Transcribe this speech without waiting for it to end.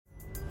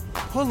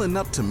Pulling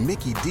up to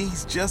Mickey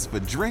D's just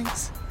for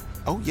drinks?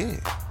 Oh yeah,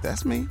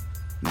 that's me.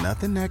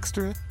 Nothing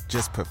extra,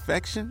 just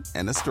perfection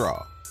and a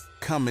straw.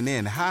 Coming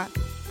in hot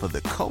for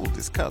the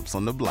coldest cups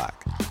on the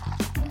block.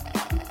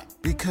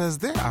 Because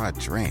there are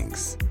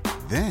drinks.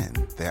 Then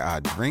there are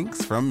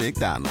drinks from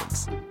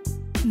McDonald's.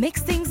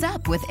 Mix things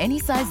up with any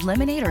size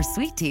lemonade or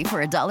sweet tea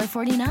for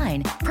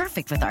 $1.49.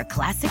 Perfect with our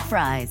classic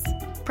fries.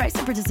 Price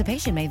and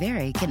participation may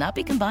vary. Cannot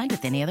be combined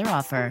with any other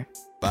offer.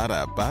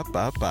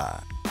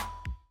 Ba-da-ba-ba-ba.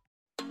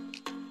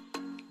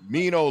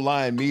 Mean Old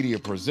Lion Media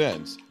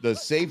presents the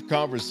Safe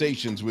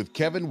Conversations with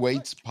Kevin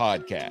Waits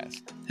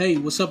podcast. Hey,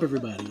 what's up,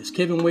 everybody? It's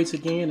Kevin Waits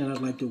again, and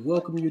I'd like to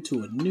welcome you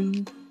to a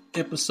new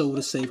episode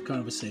of Safe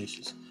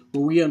Conversations,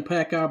 where we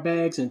unpack our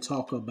bags and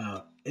talk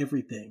about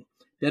everything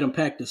that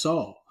impacts us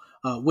all,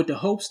 with the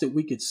hopes that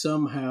we could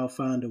somehow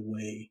find a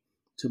way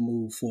to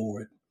move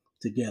forward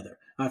together.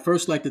 I'd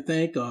first like to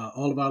thank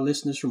all of our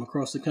listeners from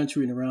across the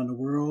country and around the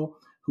world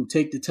who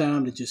take the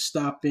time to just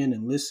stop in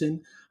and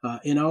listen.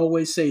 And I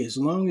always say, as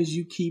long as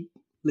you keep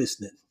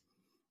listening,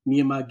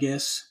 me and my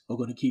guests are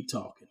going to keep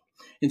talking.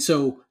 And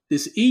so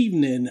this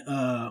evening,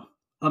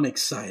 I'm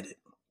excited.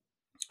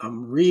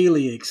 I'm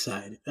really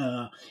excited.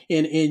 And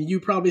you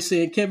probably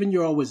saying, Kevin,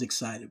 you're always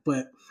excited.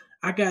 But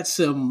I got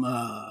some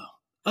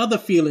other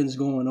feelings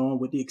going on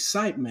with the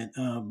excitement.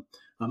 I'm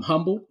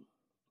humbled.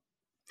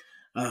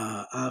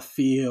 I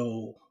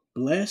feel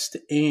blessed,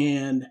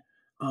 and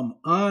I'm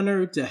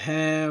honored to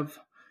have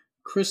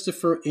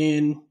Christopher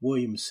N.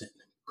 Williamson,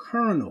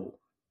 Colonel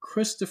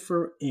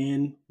Christopher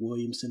N.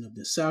 Williamson of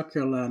the South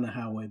Carolina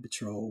Highway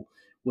Patrol,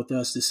 with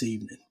us this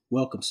evening.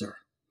 Welcome, sir.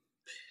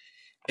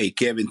 Hey,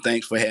 Kevin,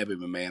 thanks for having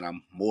me, man.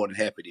 I'm more than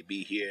happy to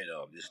be here,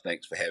 and just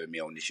thanks for having me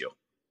on the show.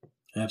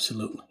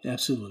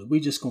 Absolutely.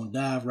 We're just going to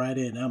dive right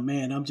in.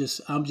 I'm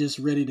just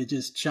ready to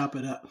just chop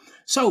it up.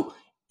 So,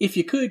 if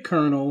you could,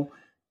 Colonel,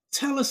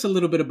 tell us a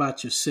little bit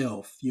about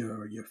yourself,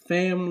 your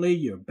family,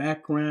 your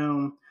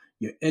background,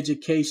 your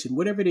education,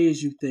 whatever it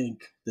is you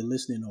think the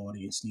listening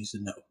audience needs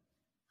to know.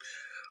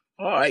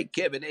 All right,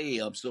 Kevin.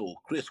 Hey, so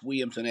Chris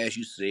Williamson, as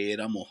you said,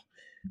 I'm a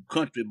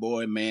country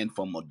boy, man,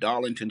 from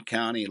Darlington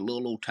County, a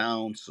little old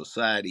town,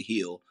 Society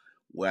Hill,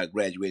 where I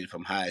graduated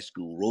from high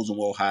school,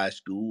 Rosenwald High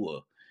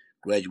School.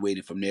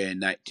 Graduated from there in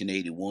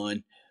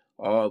 1981.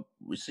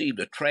 Received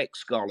a track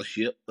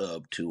scholarship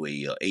to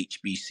a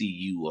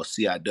HBCU or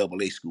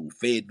CIAA school,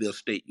 Fayetteville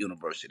State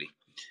University.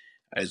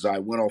 As I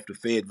went off to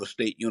Fayetteville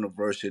State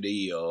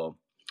University,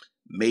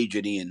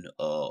 majored in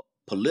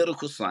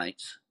political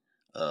science.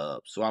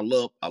 So I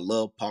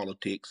love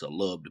politics. I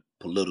love the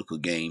political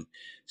game.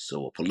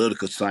 So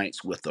political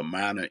science with a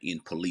minor in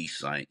police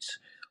science.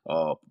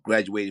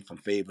 Graduated from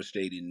Fayetteville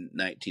State in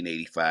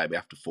 1985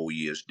 after 4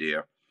 years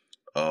there.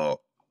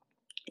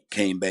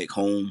 Came back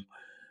home.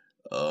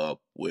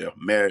 Where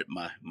married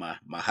my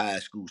high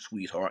school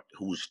sweetheart,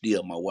 who is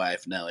still my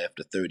wife now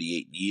after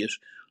 38 years.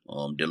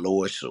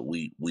 Dolores, so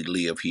we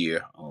live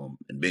here and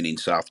been in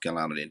South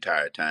Carolina the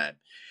entire time.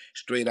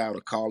 Straight out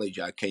of college,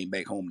 I came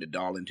back home to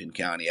Darlington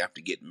County after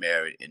getting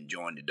married and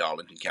joined the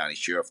Darlington County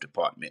Sheriff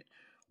Department.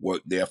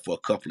 Worked there for a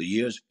couple of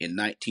years. In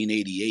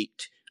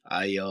 1988,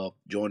 I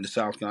joined the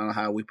South Carolina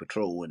Highway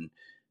Patrol and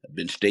I've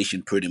been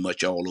stationed pretty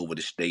much all over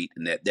the state,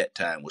 and at that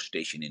time was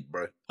stationed in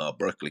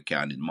Berkeley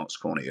County, in Moncks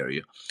Corner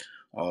area.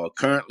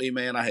 Currently,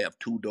 man, I have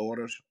two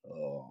daughters,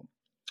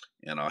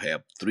 and I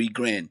have three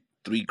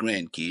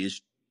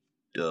grandkids,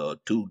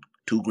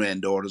 two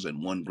granddaughters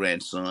and one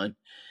grandson.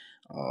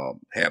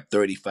 Have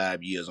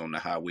 35 years on the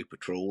Highway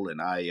Patrol,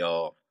 and I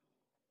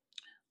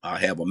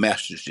have a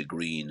master's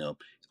degree in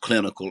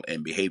clinical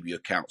and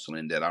behavioral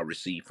counseling that I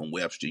received from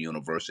Webster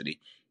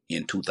University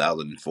in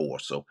 2004.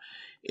 So,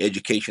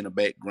 educational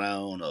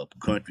background,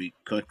 country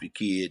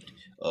kid.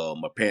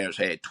 My parents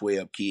had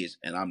 12 kids,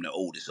 and I'm the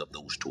oldest of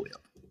those 12.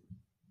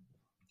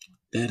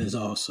 That is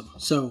awesome.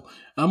 So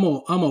I'm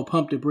gonna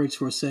pump the brakes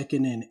for a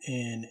second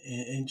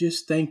and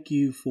just thank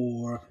you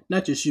for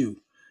not just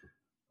you,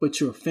 but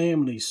your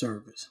family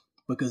service,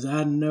 because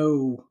I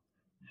know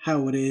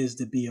how it is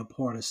to be a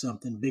part of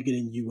something bigger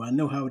than you. I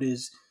know how it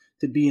is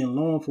to be in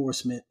law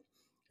enforcement,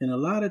 and a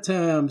lot of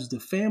times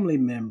the family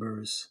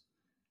members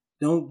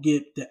don't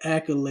get the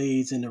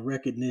accolades and the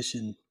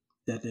recognition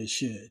that they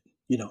should.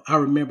 I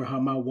remember how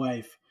my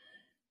wife,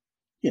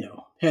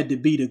 had to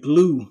be the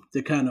glue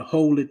to kind of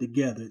hold it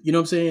together. You know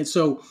what I'm saying?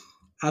 So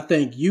I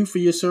thank you for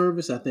your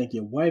service. I thank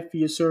your wife for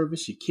your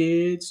service, your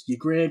kids, your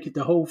grandkids,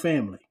 the whole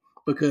family,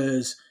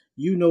 because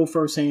you know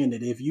firsthand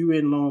that if you're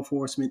in law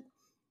enforcement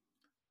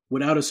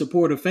without a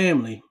supportive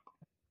family,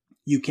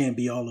 you can't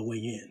be all the way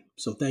in.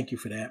 So thank you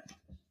for that.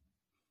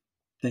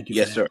 Thank you.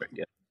 Yes, for that. sir.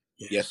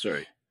 Yeah. Yes,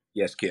 sir.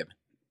 Yes, Kevin.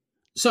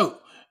 So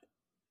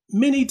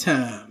many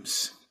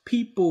times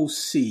people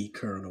see,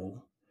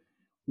 Colonel,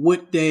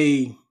 what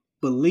they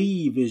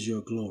believe is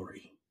your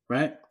glory,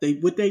 right?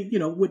 What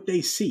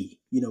they see,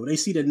 they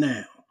see the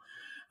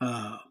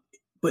now,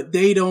 but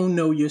they don't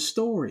know your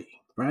story,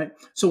 right?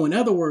 So in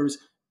other words,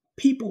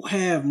 people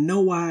have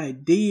no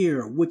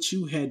idea what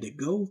you had to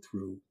go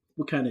through,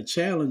 what kind of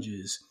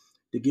challenges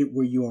to get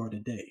where you are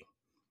today.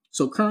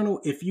 So, Colonel,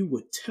 if you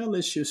would tell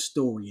us your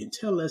story and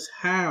tell us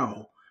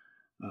how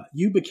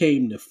you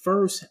became the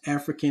first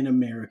African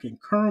American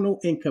colonel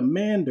and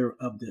commander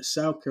of the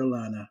South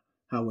Carolina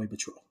Highway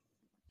Patrol.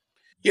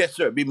 Yes,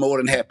 sir. Be more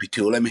than happy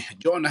to. Let me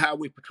join the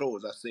Highway Patrol,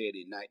 as I said,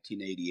 in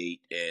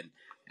 1988,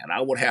 and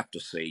I would have to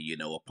say,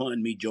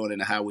 upon me joining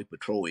the Highway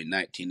Patrol in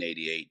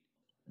 1988,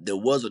 there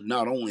wasn't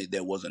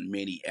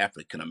many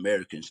African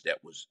Americans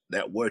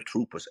that were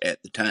troopers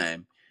at the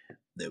time.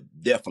 There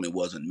definitely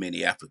wasn't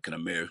many African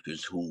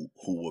Americans who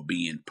were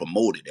being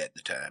promoted at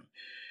the time.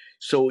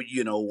 So,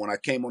 when I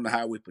came on the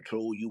Highway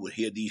Patrol, you would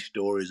hear these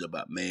stories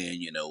about,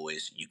 man,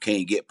 you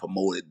can't get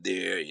promoted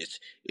there.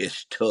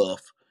 It's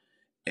tough,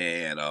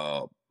 and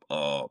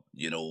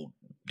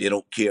they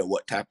don't care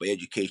what type of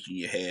education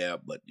you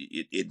have, but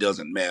it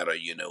doesn't matter.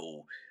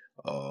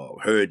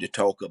 Heard to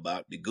talk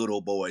about the good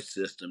old boy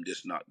system.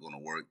 Just not going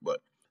to work.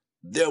 But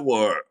there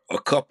were a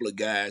couple of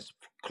guys,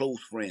 close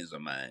friends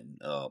of mine,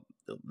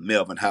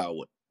 Melvin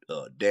Howard,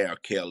 Darrell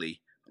Kelly.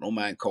 I don't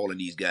mind calling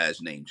these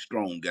guys names.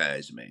 Strong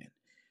guys, man.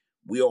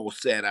 We all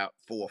sat out,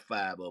 4 or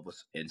 5 of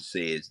us, and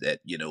says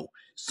that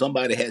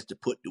somebody has to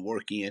put the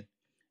work in,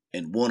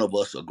 and one of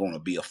us are going to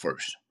be a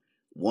first.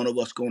 One of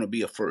us going to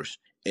be a first,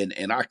 and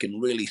I can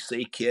really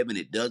say, Kevin,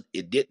 it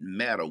didn't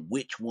matter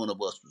which one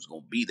of us was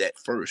going to be that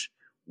first.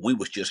 We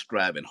was just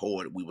striving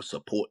hard. We were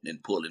supporting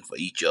and pulling for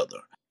each other,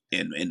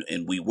 and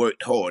we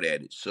worked hard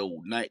at it. So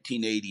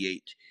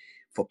 1988,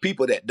 for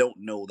people that don't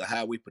know, the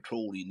Highway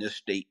Patrol in this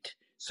state,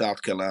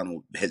 South Carolina,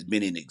 has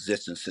been in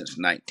existence since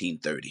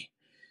 1930.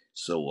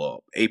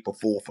 So April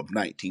 4th of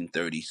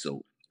 1930.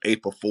 So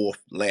April 4th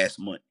last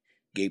month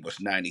gave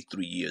us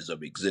 93 years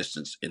of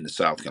existence in the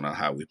South Carolina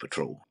Highway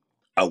Patrol.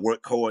 I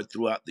worked hard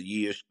throughout the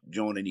years,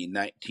 joining in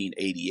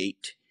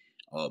 1988.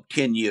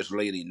 10 years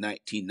later, in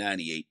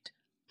 1998,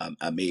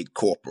 I made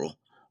corporal,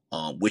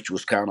 which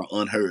was kind of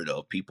unheard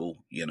of.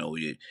 People,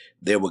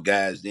 there were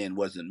guys then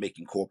wasn't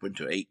making corporal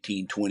until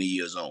 18, 20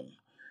 years old.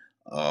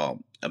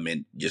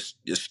 Just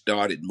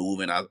started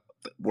moving. I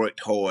worked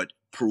hard,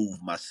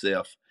 proved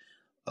myself,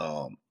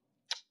 um,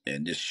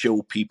 and just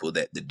show people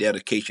that the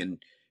dedication,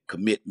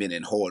 commitment,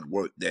 and hard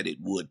work, that it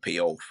would pay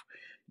off.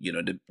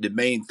 The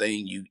main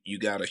thing you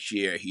got to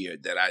share here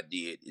that I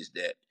did is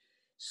that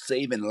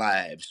saving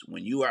lives,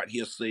 when you out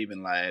here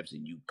saving lives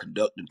and you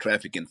conducting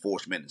traffic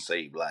enforcement and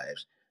save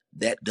lives,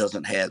 that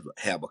doesn't have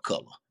a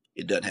color.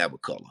 It doesn't have a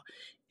color.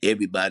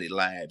 Everybody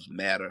lives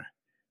matter.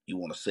 You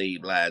want to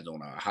save lives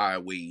on our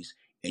highways,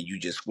 and you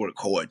just work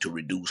hard to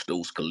reduce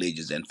those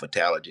collisions and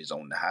fatalities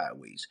on the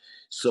highways.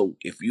 So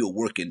if you're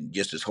working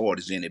just as hard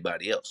as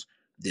anybody else,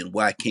 then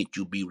why can't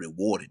you be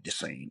rewarded the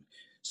same?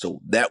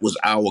 So that was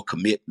our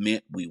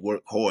commitment. We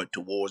worked hard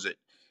towards it,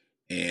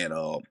 and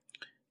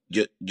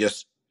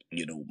just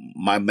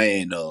my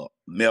man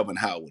Melvin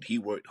Howard, he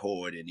worked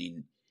hard,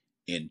 and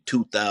in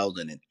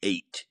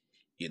 2008,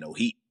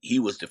 he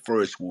was the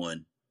first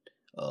one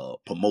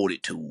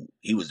promoted to.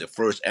 He was the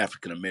first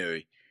African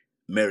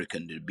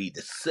American to be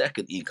the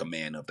second in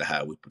command of the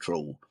Highway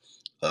Patrol,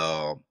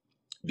 uh,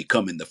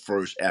 becoming the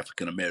first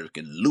African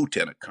American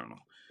lieutenant colonel.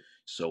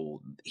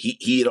 So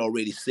he had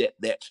already set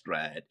that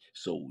stride.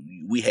 So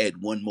we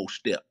had one more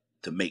step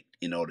to make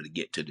in order to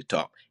get to the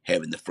top,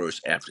 having the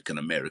first African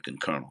American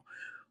colonel.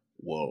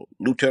 Well,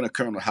 Lieutenant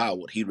Colonel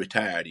Howard, he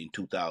retired in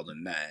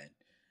 2009,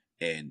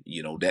 and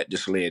that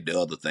just led to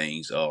other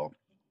things.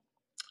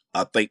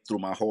 I think through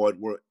my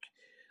hard work,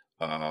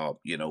 uh,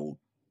 you know,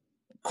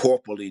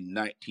 corporal in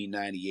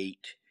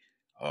 1998,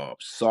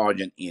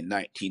 sergeant in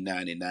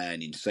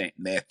 1999 in St.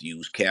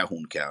 Matthews,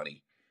 Calhoun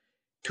County.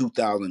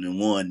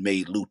 2001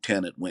 made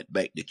lieutenant, went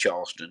back to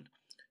Charleston.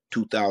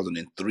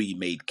 2003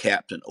 made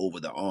captain over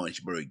the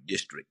Orangeburg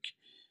district.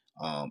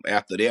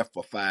 After that,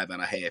 for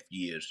 5.5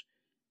 years,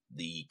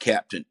 the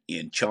captain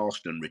in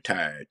Charleston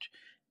retired,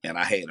 and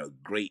I had a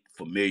great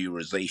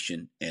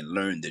familiarization and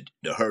learned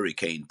the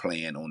hurricane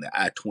plan on the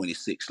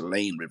I-26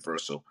 lane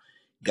reversal.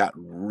 Got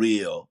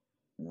real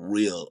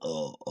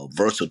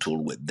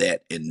versatile with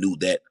that, and knew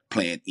that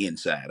plan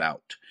inside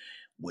out.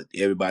 What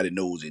everybody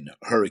knows in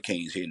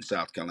hurricanes here in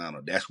South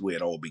Carolina, that's where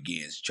it all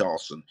begins.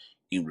 Charleston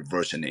in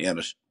reversing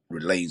the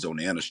lanes on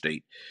the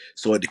interstate.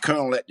 So at the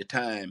colonel at the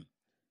time,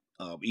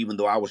 even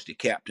though I was the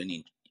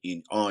captain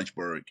in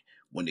Orangeburg,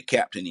 when the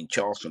captain in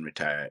Charleston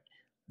retired,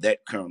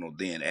 that colonel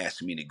then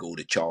asked me to go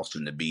to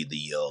Charleston to be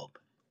the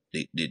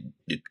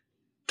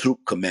troop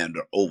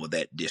commander over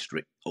that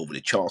district, over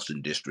the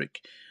Charleston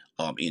district,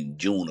 in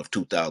June of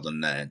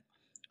 2009.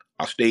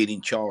 I stayed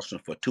in Charleston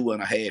for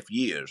 2.5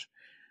 years,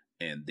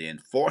 and then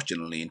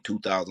fortunately in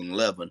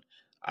 2011,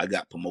 I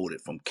got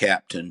promoted from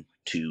captain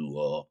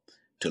to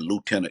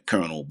lieutenant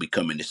colonel,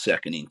 becoming the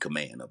second in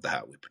command of the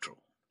Highway Patrol.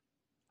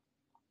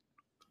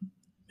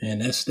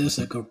 And that's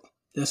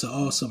an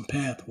awesome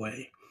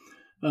pathway.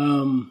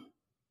 Um,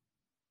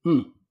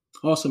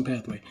 Awesome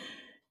pathway.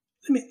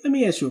 Let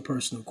me ask you a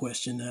personal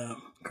question,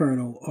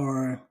 Colonel.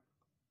 Are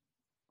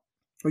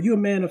you a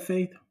man of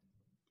faith?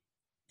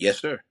 Yes,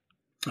 sir.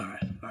 All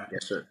right.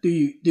 Yes, sir. Do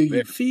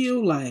you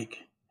feel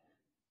like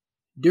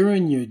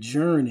during your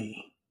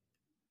journey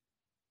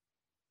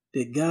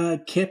that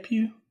God kept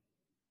you?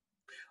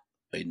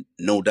 And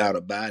no doubt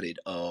about it.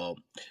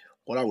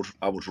 Well,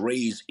 I was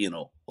raised in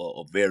a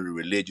very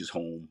religious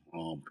home.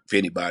 If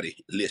anybody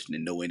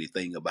listening know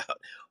anything about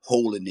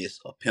holiness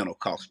or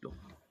Pentecostal,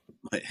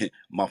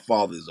 my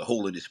father is a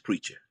holiness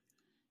preacher.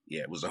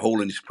 Yeah, it was a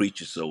holiness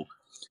preacher. So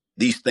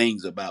these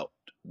things about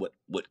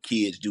what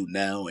kids do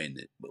now,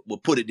 and we'll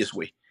put it this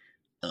way: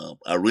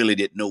 I really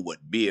didn't know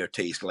what beer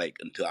tastes like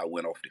until I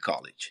went off to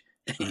college.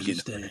 I you know,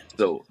 understand.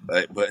 so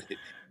but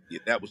yeah,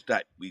 that was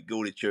that. We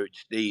go to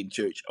church, stay in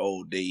church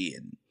all day,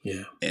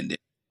 Yeah. and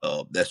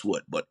that's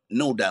what. But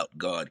no doubt,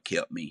 God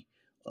kept me.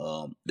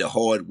 The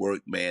hard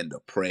work, man, the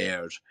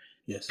prayers,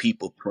 Yes.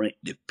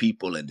 the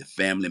people and the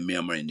family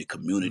member and the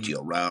community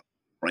Mm-hmm. around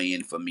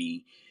praying for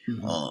me.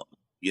 Mm-hmm. Uh,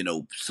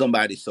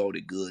 somebody saw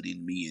the good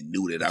in me and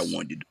knew that I Yes.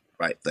 wanted to do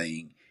the right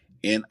thing,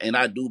 and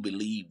I do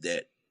believe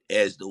that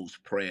as those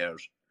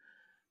prayers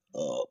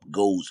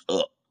goes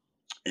up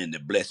and the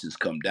blessings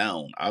come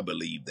down, I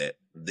believe that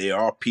there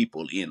are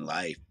people in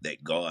life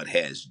that God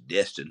has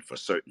destined for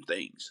certain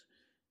things,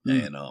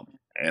 Mm.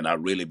 and I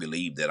really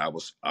believe that I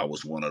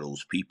was one of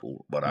those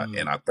people. But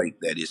Mm. I think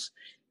that it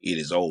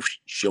is all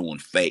showing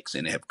facts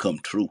and have come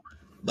true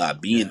by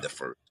being Yeah. the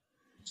first.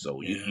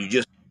 So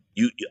Yeah.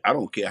 I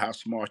don't care how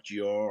smart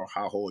you are,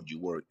 how hard you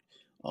work,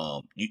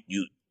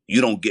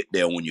 you don't get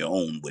there on your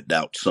own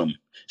without some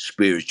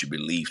spiritual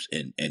beliefs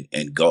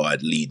and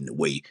God leading the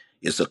way.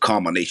 It's a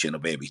combination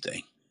of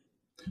everything.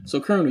 So,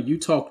 Colonel, you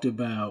talked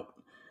about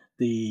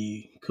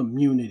the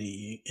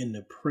community and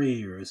the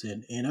prayers,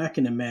 and I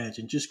can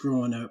imagine just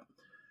growing up,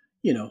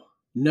 you know,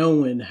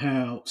 knowing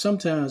how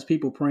sometimes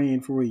people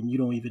praying for you and you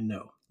don't even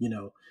know,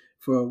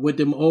 for what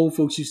them old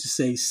folks used to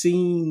say,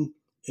 seen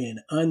and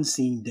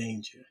unseen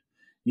danger.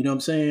 You know what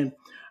I'm saying?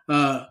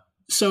 Uh,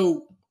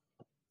 so,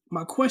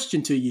 my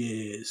question to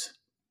you is,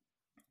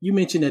 you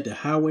mentioned that the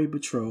Highway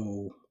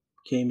Patrol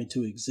came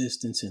into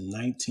existence in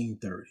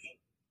 1930.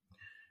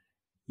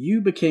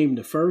 You became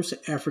the first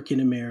African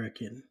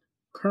American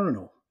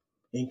colonel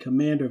and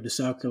commander of the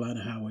South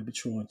Carolina Highway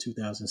Patrol in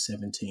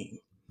 2017.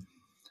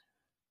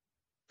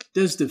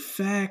 Does the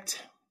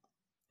fact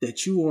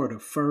that you are the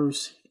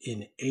first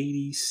in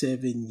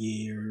 87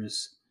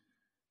 years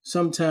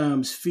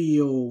sometimes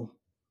feel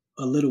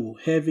a little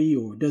heavy,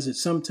 or does it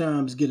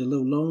sometimes get a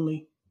little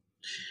lonely?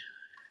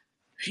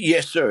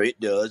 Yes, sir, it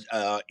does.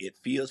 It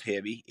feels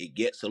heavy. It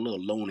gets a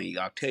little lonely.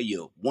 I'll tell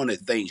you one of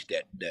the things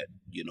that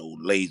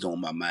lays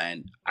on my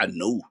mind. I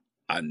know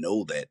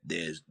that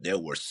there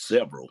were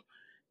several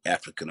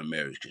African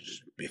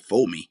Americans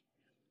before me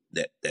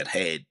that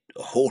had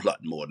a whole lot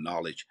more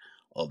knowledge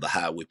of the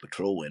highway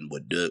patrol and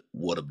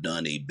would have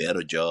done a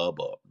better job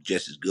or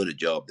just as good a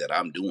job that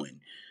I'm doing.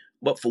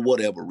 But for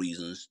whatever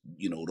reasons,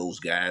 those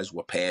guys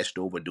were passed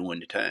over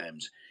during the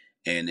times,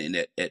 and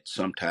at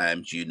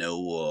sometimes,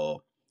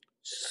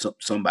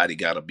 somebody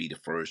got to be the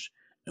first,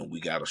 and we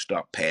got to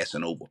stop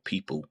passing over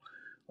people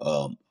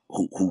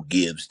who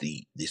gives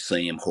the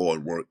same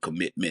hard work,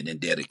 commitment, and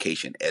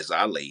dedication as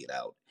I laid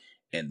out,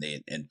 and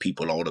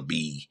people ought to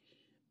be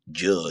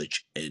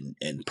judged and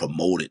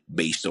promoted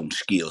based on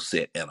skill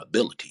set and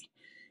ability,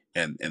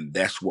 and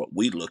that's what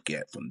we look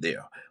at from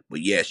there.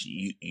 But yes,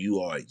 you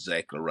are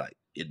exactly right.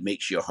 It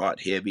makes your heart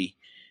heavy.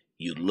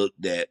 You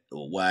looked at,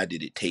 well, why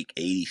did it take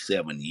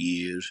 87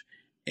 years,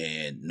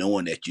 and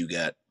knowing that you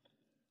got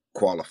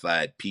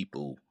qualified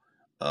people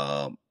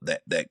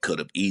that could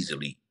have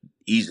easily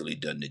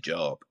done the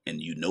job, and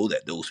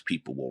that those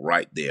people were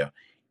right there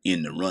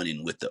in the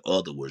running with the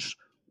others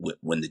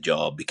when the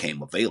job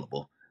became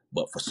available,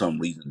 but for some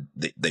reason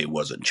they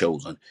wasn't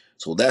chosen.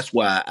 So that's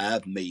why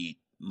I've made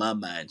my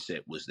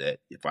mindset was that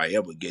if I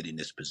ever get in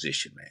this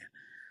position, man,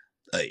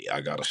 hey,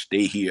 I gotta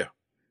stay here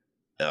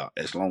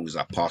as long as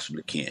I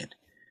possibly can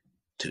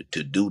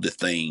to do the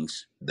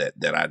things that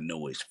I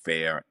know is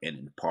fair and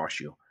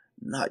impartial,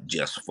 not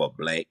just for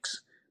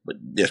blacks, but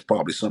there's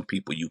probably some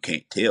people you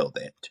can't tell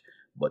that,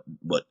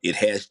 but it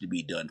has to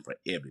be done for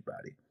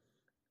everybody.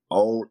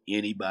 All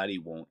anybody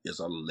want is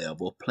a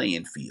level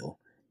playing field,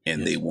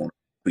 and they Yes. want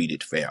to treat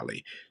it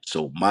fairly.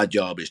 So my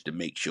job is to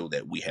make sure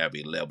that we have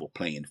a level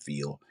playing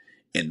field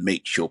and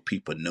make sure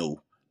people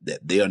know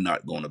that they're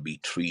not going to be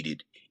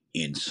treated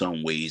in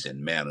some ways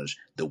and manners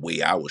the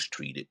way I was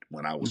treated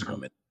when I was Hmm.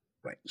 coming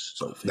ranks. I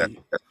So feel that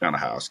you. that's kind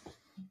of how I see it.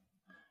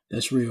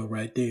 That's real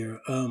right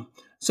there.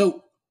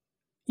 So,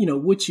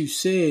 what you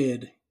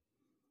said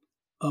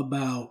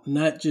about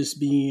not just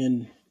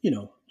being,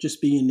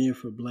 just being there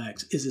for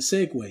blacks is a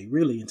segue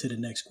really into the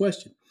next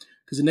question.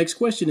 Because the next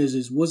question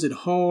is was it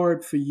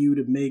hard for you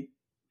to make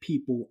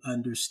people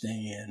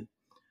understand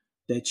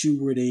that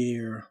you were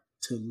there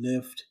to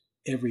lift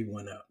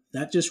everyone up?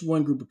 Not just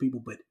one group of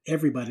people, but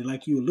everybody,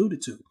 like you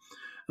alluded to.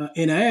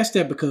 And I asked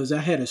that because I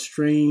had a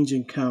strange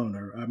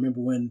encounter. I remember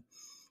when,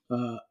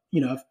 I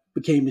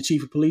became the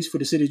chief of police for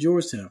the city of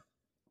Georgetown.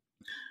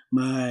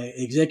 My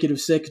executive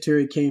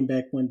secretary came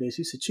back one day.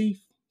 She said,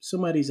 Chief,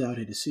 somebody's out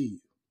here to see you.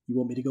 You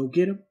want me to go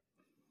get him?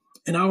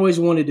 And I always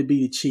wanted to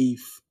be the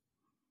chief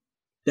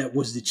that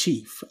was the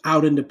chief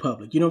out in the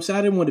public. You know what I'm saying?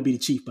 I didn't want to be the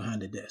chief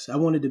behind the desk. I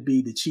wanted to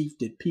be the chief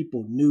that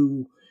people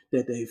knew,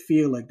 that they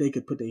feel like they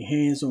could put their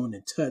hands on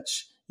and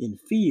touch and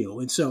feel.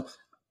 And so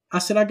I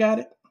said, I got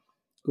it.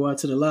 Go out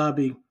to the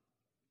lobby.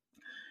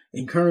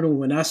 And Colonel,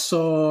 when I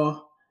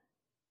saw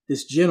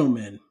this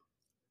gentleman,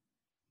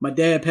 my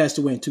dad passed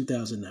away in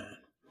 2009.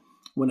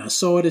 When I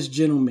saw this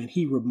gentleman,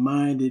 he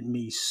reminded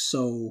me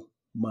so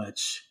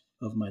much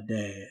of my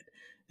dad.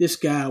 This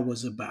guy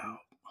was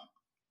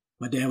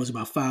my dad was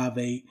about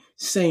 5'8",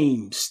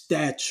 same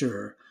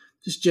stature.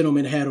 This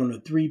gentleman had on a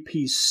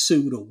 3-piece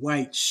suit, a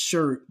white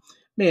shirt.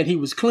 Man, he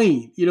was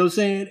clean. You know what I'm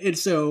saying? And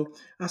so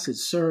I said,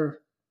 sir,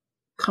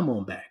 come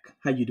on back.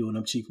 How you doing?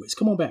 I'm Chief Waits.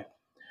 Come on back.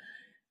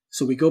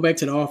 So we go back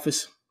to the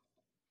office.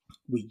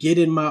 We get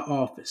in my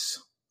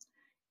office,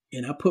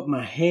 and I put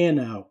my hand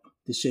out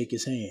to shake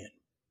his hand.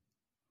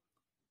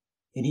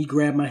 And he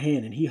grabbed my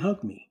hand and he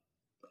hugged me.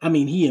 I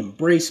mean, he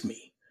embraced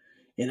me.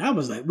 And I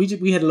was like,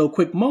 we had a little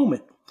quick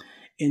moment.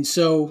 And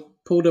so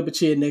pulled up a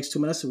chair next to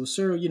him. And I said, well,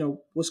 sir,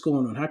 what's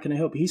going on? How can I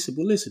help you? He said,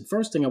 well, listen,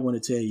 first thing I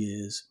want to tell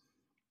you is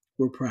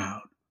we're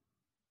proud.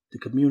 The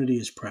community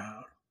is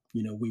proud.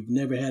 We've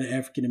never had an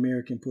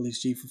African-American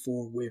police chief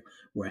before.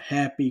 We're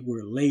happy.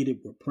 We're elated.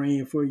 We're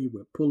praying for you.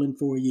 We're pulling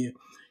for you.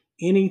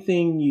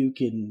 Anything you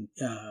can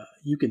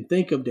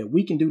think of that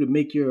we can do to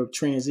make your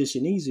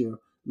transition easier,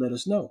 let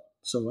us know.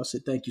 So I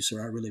said, thank you, sir.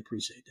 I really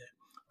appreciate that.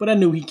 But I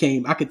knew he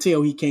came. I could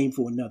tell he came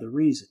for another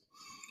reason.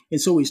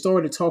 And so we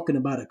started talking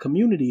about a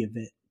community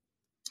event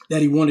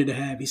that he wanted to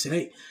have. He said,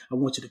 hey, I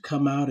want you to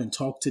come out and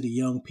talk to the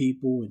young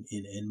people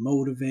and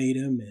motivate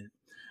them. And,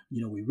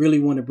 we really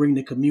want to bring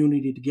the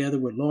community together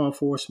with law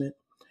enforcement.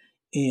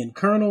 And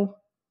Colonel,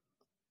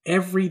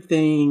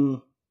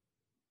 everything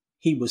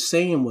he was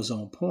saying was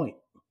on point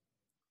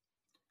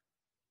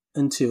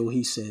until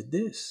he said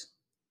this.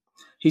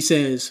 He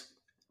says,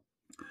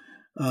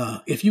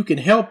 if you can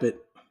help it,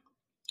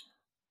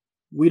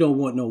 we don't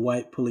want no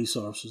white police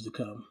officers to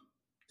come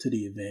to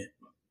the event.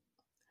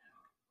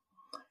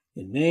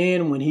 And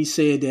man, when he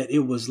said that,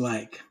 it was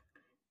like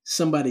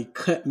somebody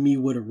cut me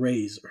with a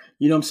razor.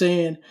 You know what I'm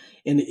saying?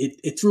 And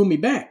it threw me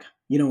back,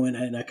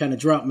 and I kind of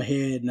dropped my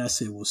head and I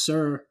said, well,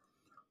 sir,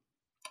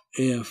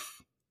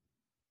 if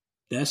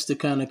that's the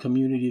kind of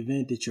community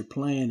event that you're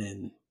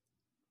planning,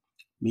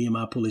 me and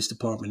my police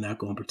department not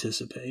going to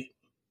participate.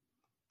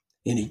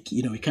 And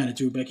he kind of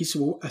drew back. He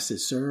said, well, I said,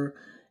 sir,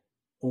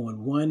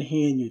 on one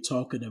hand, you're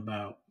talking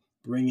about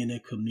bringing a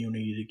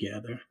community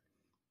together.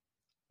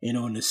 And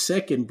on the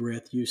second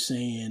breath, you're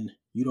saying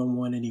you don't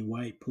want any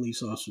white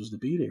police officers to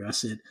be there. I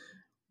said,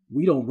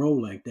 we don't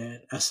roll like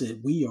that. I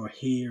said, we are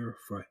here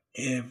for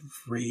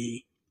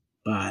everybody.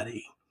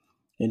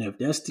 And if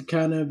that's the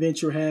kind of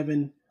event you're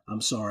having,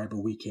 I'm sorry, but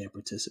we can't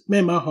participate.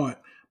 Man, my heart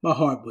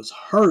was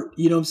hurt.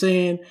 You know what I'm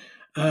saying?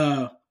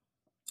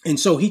 And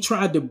so he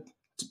tried to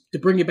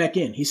bring it back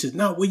in. He said,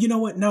 no, well, you know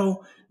what?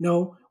 No,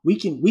 we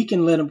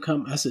can let him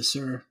come. I said,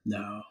 sir,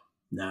 no.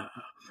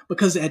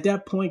 Because at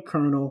that point,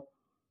 Colonel,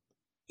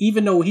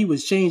 even though he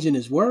was changing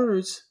his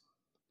words,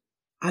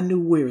 I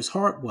knew where his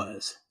heart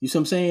was. You see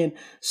what I'm saying?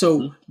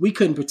 So we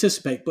couldn't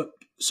participate. But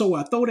so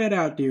I throw that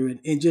out there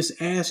and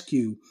just ask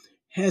you,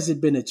 has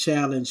it been a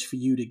challenge for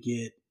you to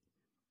get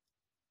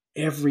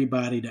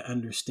everybody to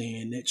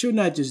understand that you're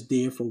not just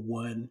there for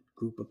one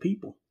group of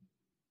people?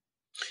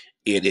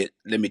 Let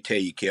me tell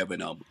you,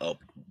 Kelvin,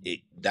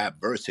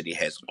 diversity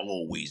has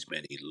always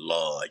been a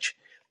large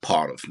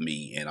part of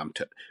me, and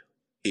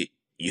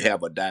you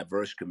have a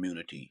diverse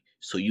community,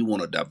 so you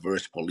want a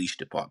diverse police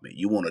department.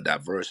 You want a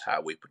diverse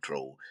highway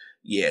patrol.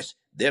 Yes,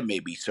 there may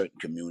be certain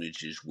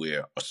communities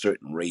where a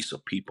certain race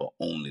of people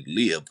only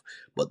live,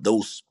 but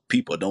those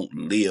people don't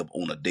live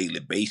on a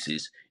daily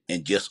basis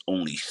and just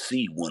only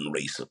see one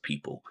race of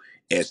people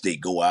as they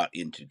go out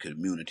into the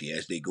community,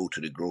 as they go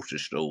to the grocery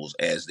stores,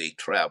 as they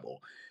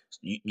travel.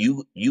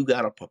 You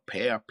got to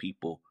prepare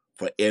people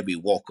for every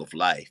walk of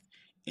life.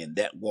 And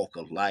that walk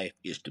of life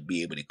is to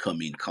be able to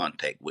come in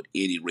contact with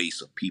any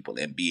race of people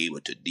and be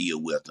able to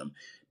deal with them,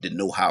 to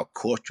know how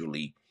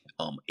culturally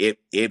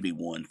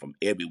everyone from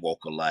every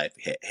walk of life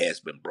has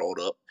been brought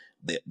up,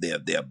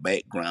 their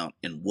background,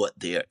 and what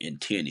their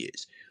intent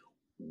is.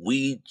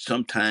 We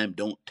sometimes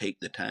don't take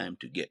the time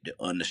to get to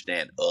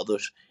understand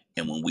others,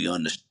 and when we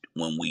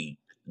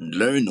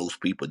learn those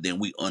people, then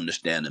we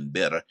understand them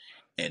better,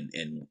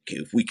 and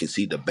if we can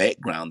see the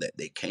background that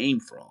they came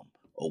from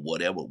or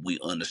whatever, we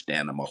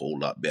understand them a whole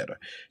lot better.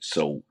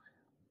 So,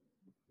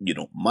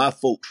 my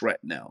folks right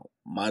now,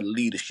 my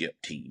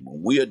leadership team,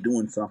 when we are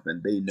doing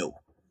something, they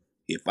know.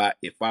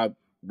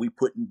 We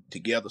putting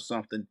together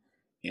something,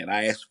 and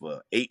I ask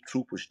for 8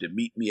 troopers to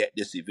meet me at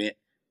this event,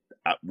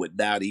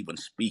 without even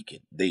speaking,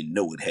 they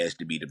know it has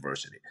to be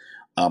diversity.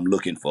 I'm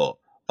looking for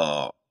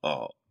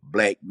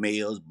black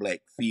males,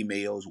 black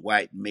females,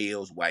 white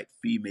males, white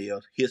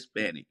females,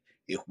 Hispanic,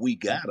 if we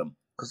got them,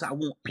 because I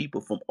want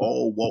people from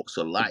all walks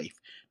of life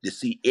to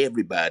see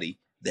everybody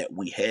that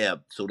we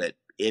have, so that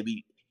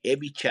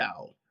every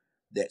child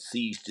that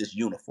sees this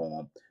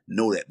uniform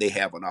know that they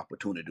have an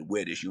opportunity to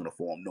wear this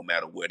uniform no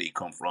matter where they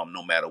come from,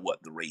 no matter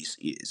what the race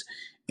is.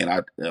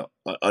 And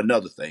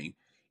another thing,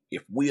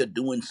 if we are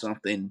doing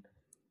something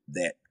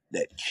that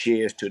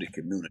shares to the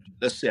community,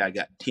 let's say I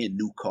got 10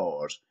 new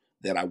cars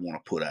that I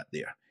want to put out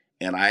there,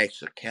 and I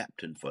ask a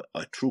captain for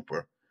a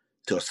trooper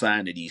to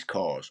assign to these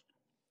cars,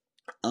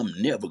 I'm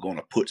never going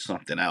to put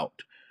something out,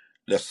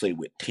 let's say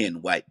with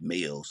 10 white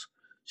males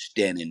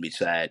standing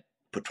beside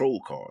patrol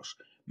cars,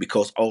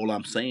 because all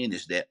I'm saying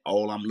is that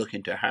all I'm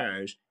looking to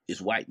hire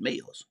is white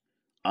males.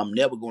 I'm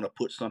never going to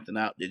put something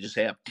out that just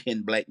have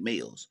 10 black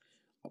males,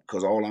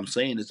 because all I'm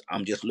saying is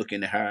I'm just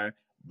looking to hire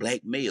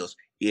black males.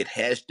 It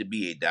has to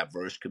be a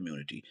diverse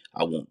community.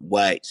 I want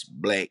whites,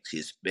 blacks,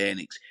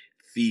 Hispanics,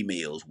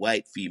 females,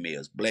 white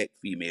females, black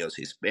females,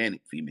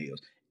 Hispanic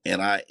females. And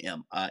I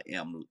am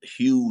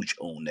huge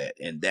on that.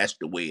 And that's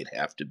the way it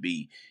have to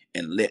be.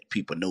 And let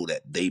people know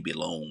that they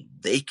belong.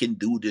 They can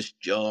do this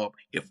job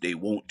if they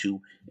want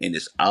to. And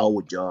it's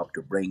our job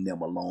to bring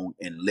them along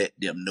and let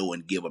them know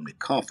and give them the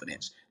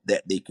confidence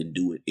that they can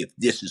do it if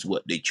this is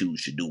what they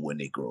choose to do when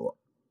they grow up.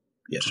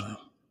 Yes. Wow,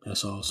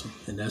 that's awesome.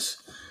 And that's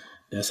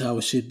how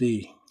it should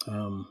be.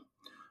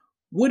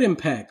 What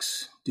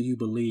impacts do you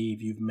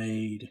believe you've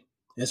made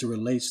as it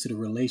relates to the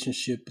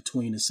relationship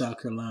between the South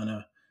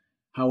Carolina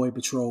Highway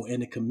Patrol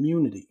and the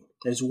community,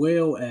 as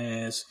well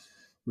as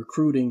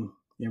recruiting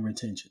and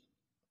retention?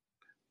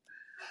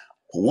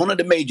 One of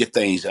the major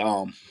things,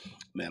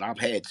 man, I've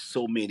had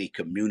so many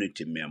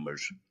community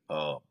members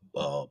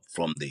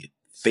from the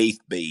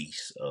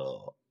faith-based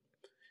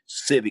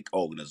civic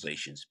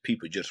organizations.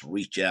 People just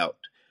reach out,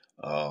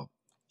 uh,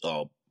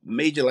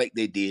 mainly like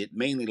they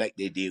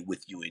did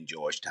with you in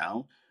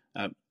Georgetown.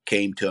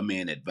 Came to me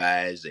and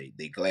advised.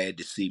 They glad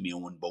to see me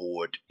on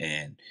board,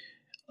 and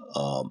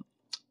um,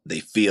 they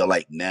feel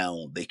like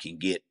now they can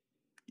get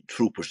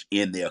troopers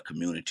in their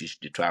communities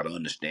to try to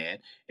understand.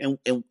 And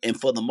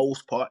for the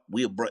most part,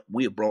 we have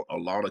brought a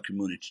lot of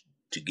communities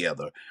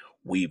together.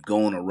 We've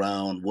gone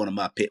around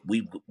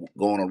we've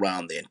gone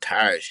around the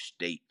entire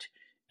state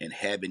and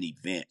having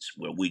events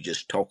where we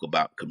just talk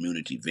about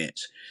community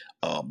events.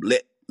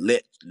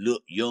 Let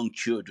look young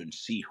children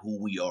see who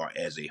we are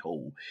as a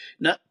whole.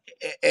 Now,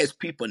 as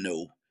people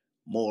know,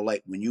 more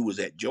like when you was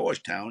at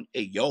Georgetown,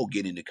 hey, y'all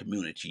get in the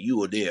community. You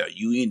were there.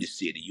 You in the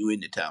city. You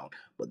in the town.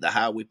 But the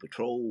highway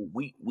patrol,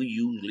 we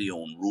usually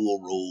on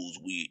rural roads.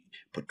 We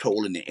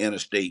patrolling the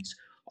interstates.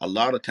 A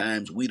lot of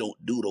times we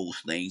don't do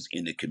those things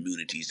in the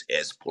communities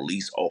as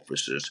police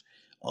officers,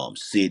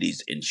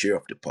 cities and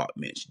sheriff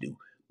departments do.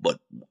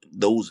 But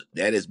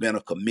that has been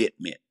a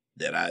commitment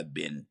that I've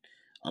been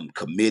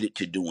committed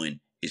to doing,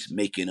 is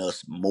making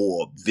us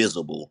more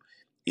visible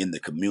in the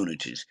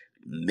communities,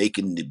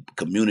 making the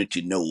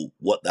community know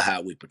what the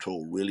highway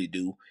patrol really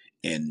do,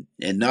 and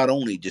not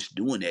only just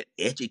doing that,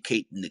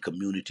 educating the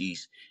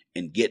communities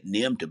and getting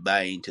them to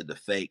buy into the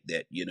fact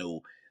that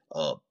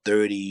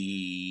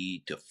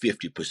 30 to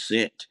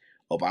 50%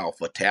 of our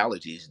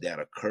fatalities that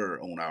occur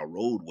on our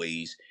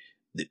roadways,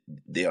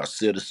 there are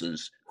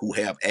citizens who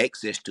have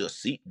access to a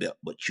seatbelt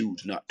but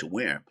choose not to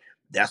wear them.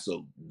 That's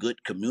a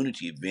good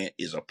community event,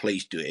 is a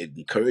place to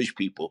encourage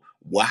people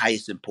why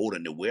it's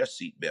important to wear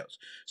seatbelts.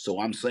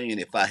 So I'm saying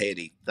if I had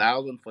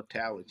 1,000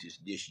 fatalities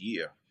this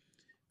year,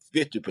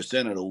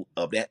 50%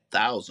 of that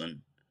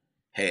 1,000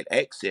 had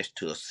access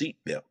to a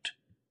seatbelt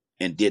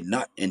and did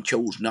not and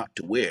chose not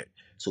to wear it.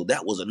 So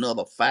that was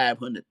another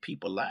 500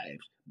 people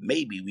lives.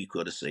 Maybe we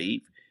could have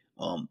saved,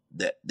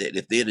 that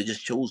if they'd have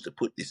just chose to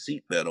put the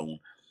seatbelt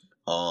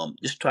on.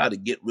 Just try to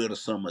get rid of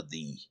some of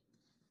the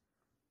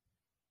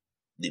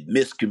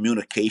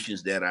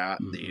miscommunications that are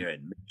out there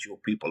and make sure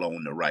people are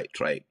on the right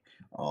track.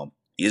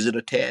 Is it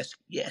a task?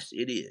 Yes,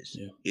 it is.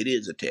 Yeah. It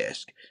is a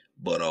task.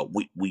 But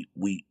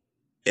we,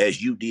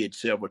 as you did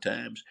several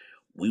times,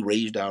 we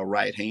raised our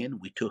right hand.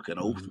 We took an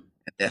oath,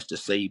 and that's to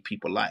save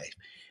people's life.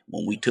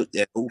 When we took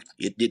that oath,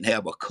 it didn't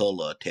have a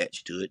color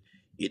attached to it.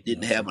 It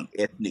didn't have an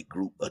ethnic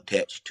group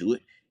attached to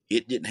it.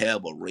 It didn't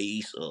have a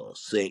race or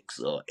sex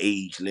or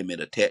age limit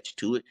attached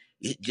to it.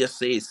 It just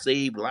says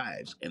save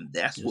lives, and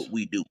that's Yes. what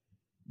we do.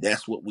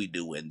 That's what we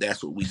do, and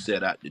that's what we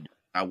set out to do.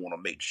 I want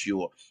to make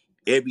sure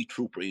every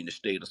trooper in the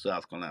state of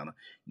South Carolina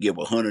give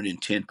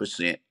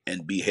 110%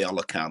 and be held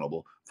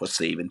accountable for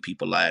saving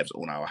people's lives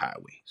on our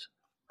highways.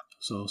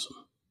 That's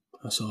awesome.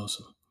 That's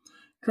awesome.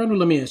 Colonel,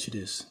 let me ask you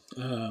this.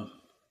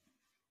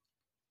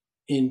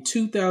 In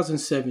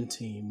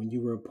 2017, when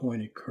you were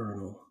appointed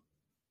colonel,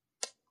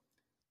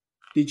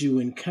 did you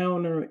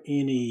encounter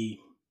any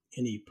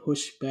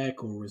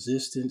pushback or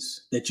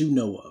resistance that you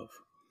know of,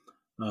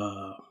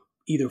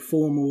 either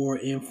formal or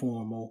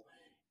informal?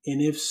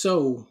 And if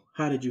so,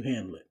 how did you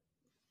handle it?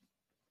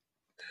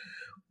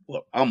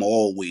 Well, I'm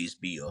always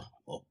be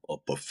a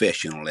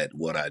professional at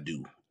what I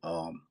do.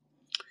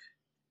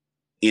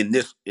 In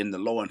the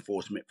law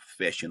enforcement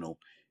professional,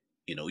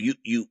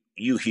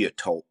 you hear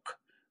talk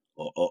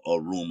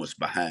or rumors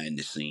behind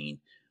the scene,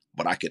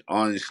 but I could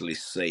honestly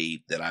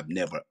say that I've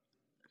never,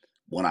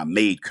 when I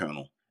made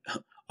colonel,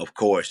 of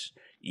course,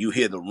 you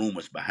hear the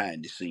rumors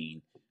behind the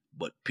scene,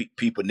 but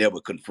people never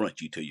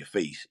confront you to your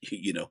face,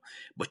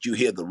 but you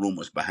hear the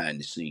rumors behind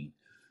the scene.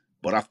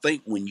 But I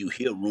think when you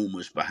hear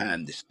rumors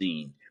behind the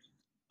scene,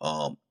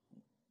 um,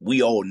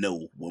 we all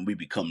know when we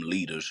become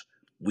leaders,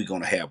 we're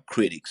going to have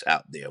critics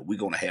out there. We're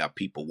going to have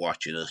people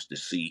watching us to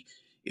see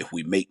if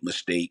we make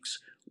mistakes,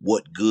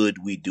 what good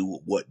we do,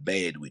 what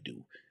bad we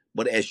do.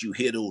 But as you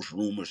hear those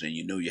rumors and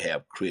you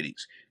have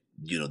critics,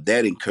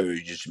 that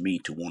encourages me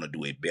to want to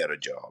do a better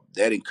job.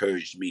 That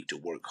encouraged me to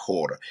work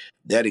harder.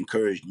 That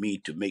encouraged me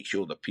to make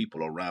sure the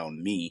people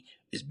around me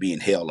is being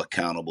held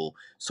accountable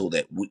so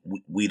that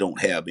we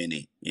don't have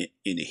any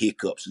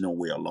hiccups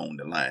nowhere along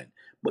the line.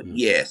 But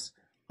yes,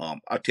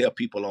 I tell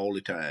people all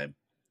the time,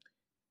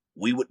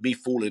 we would be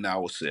fooling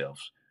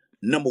ourselves.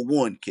 Number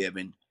one,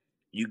 Kevin,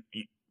 you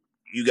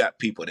got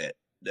people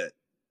that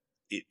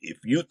if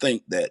you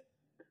think that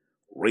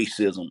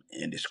racism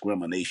and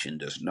discrimination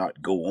does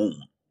not go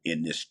on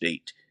in this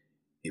state,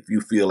 if you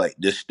feel like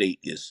this state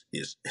is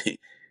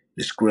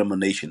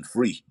discrimination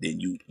free, then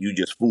you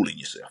just fooling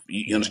yourself.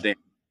 You understand?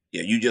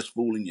 Yeah, you just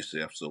fooling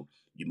yourself. So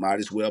you might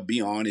as well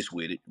be honest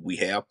with it. We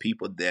have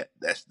people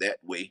that's that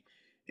way,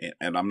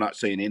 and I'm not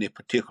saying any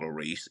particular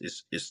race.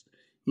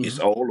 It's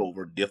all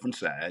over, different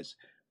sides.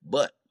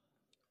 But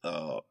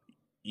uh,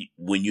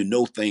 when you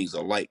know things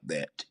are like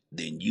that,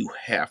 then you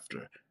have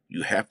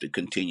to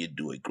continue to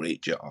do a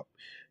great job.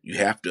 You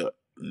have to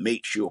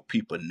make sure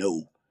people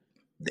know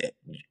that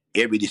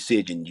every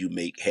decision you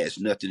make has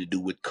nothing to do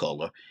with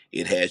color.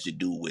 It has to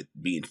do with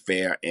being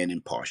fair and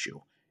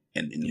impartial.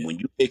 And when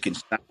you're making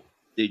sound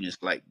decisions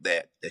like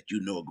that are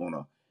going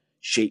to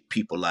shape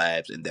people's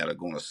lives and that are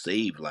going to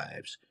save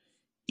lives,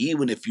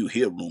 even if you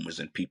hear rumors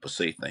and people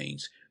say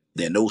things,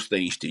 then those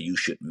things to you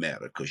shouldn't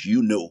matter because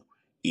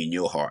in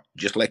your heart,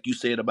 just like you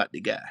said about the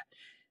guy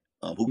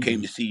who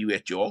came to see you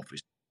at your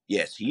office.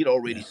 Yes, he'd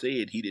already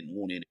said he didn't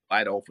want any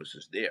white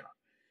officers there.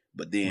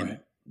 But then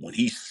when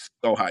he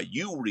saw how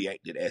you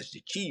reacted as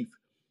the chief,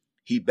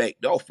 he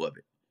backed off of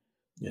it.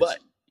 Yes. But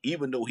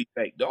even though he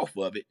backed off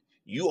of it,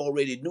 you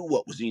already knew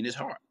what was in his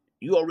heart.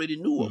 You already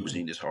knew what was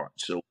in his heart.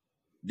 So,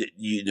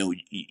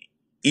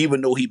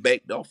 even though he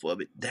backed off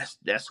of it,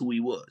 that's who he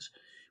was.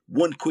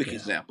 One quick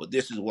example.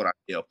 This is what I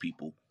tell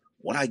people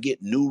when I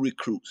get new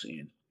recruits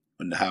in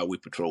the highway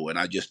patrol, and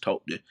I just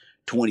talked to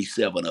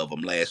 27 of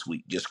them last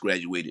week. Just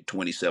graduated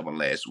 27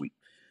 last week.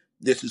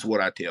 This is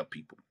what I tell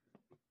people.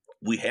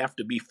 We have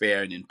to be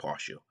fair and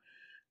impartial.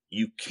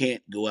 You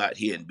can't go out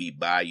here and be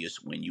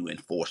biased when you're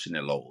enforcing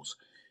the laws.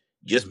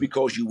 Just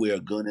because you wear a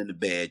gun and a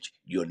badge,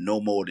 you're no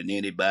more than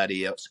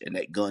anybody else, and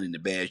that gun and the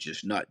badge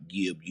does not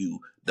give you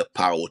the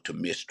power to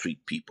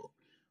mistreat people.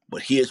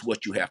 But here's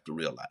what you have to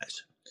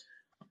realize.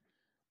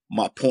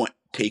 My point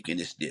taken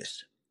is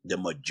this. The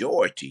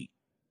majority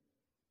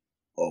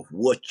of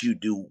what you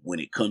do when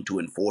it comes to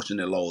enforcing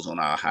the laws on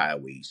our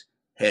highways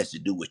has to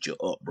do with your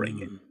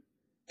upbringing.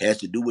 Has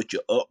to do with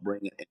your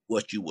upbringing and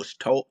what you was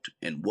taught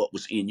and what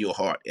was in your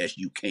heart as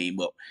you came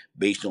up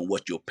based on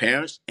what your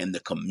parents and the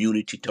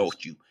community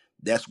taught you.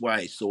 That's why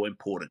it's so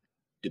important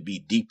to be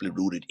deeply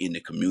rooted in the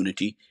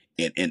community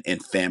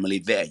and family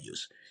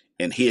values.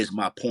 And here's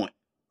my point,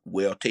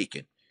 well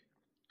taken.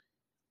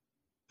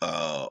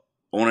 On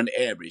an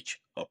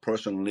average, a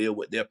person live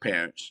with their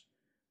parents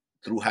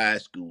through high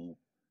school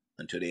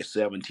until they're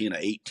 17 or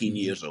 18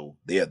 years old.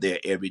 They're there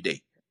every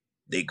day.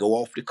 They go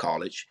off to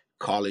college.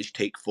 College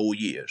take 4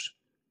 years.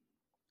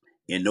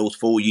 In those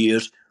 4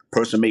 years,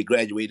 person may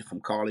graduate from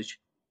college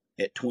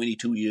at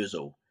 22 years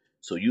old.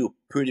 So you've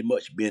pretty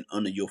much been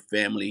under your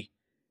family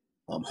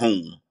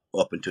home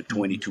up until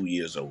 22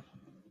 years old.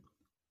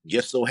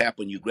 Just so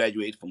happen you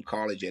graduate from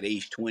college at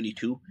age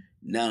 22.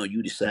 Now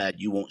you decide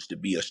you wants to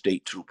be a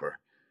state trooper.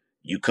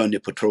 You come to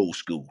patrol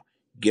school.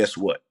 Guess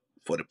what?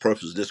 For the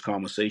purpose of this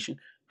conversation,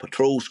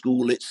 patrol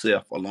school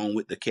itself, along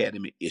with the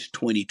academy, is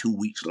 22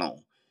 weeks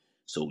long.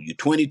 So you're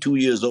 22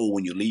 years old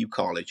when you leave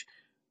college.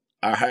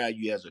 I hire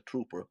you as a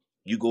trooper.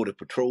 You go to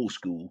patrol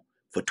school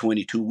for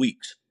 22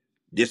 weeks.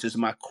 This is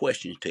my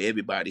question to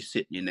everybody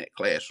sitting in that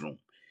classroom.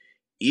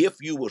 If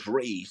you was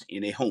raised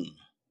in a home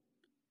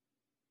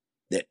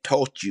that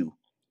taught you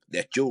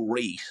that your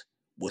race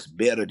was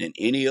better than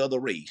any other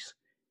race,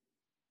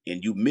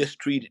 and you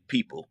mistreated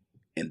people,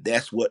 and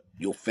that's what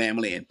your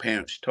family and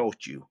parents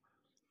taught you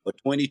for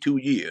 22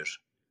 years,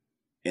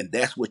 and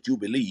that's what you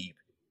believe,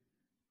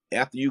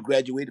 after you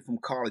graduated from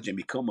college and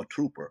become a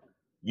trooper,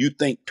 you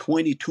think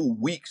 22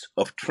 weeks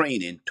of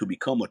training to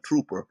become a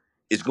trooper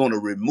is going to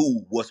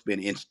remove what's been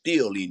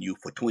instilled in you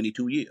for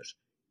 22 years.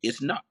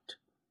 It's not.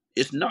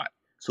 It's not.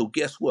 So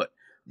guess what?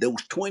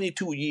 Those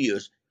 22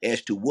 years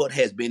as to what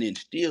has been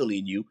instilled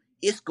in you,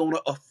 it's going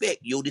to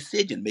affect your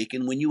decision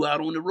making when you out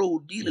on the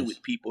road dealing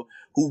with people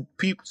who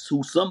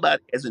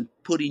somebody hasn't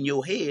put in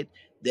your head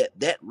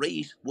that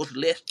race was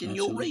less than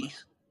your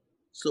race.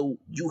 So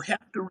you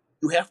have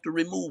to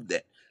remove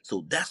that.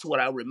 So that's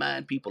what I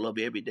remind people of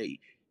every day.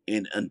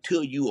 And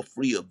until you are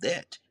free of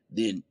that,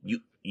 then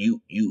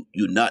you're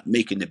not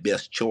making the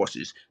best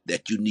choices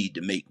that you need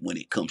to make when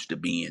it comes to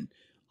being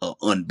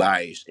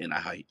unbiased and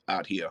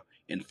out here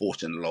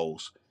enforcing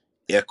laws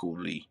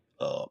equitably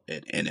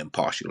and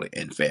impartially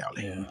and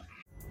fairly. Yeah.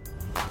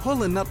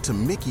 Pulling up to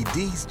Mickey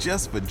D's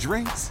just for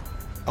drinks?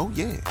 Oh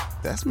yeah,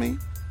 that's me.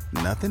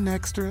 Nothing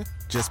extra,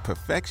 just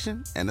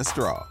perfection and a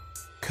straw.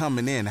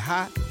 Coming in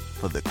hot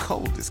for the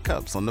coldest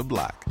cups on the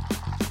block.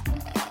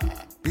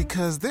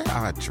 Because there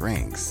are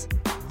drinks.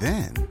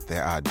 Then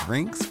there are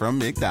drinks from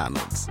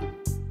McDonald's.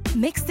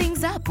 Mix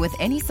things up with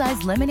any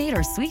size lemonade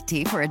or sweet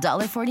tea for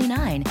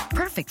 $1.49.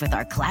 Perfect with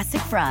our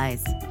classic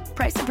fries.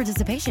 Price and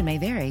participation may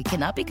vary.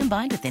 Cannot be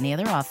combined with any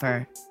other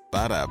offer.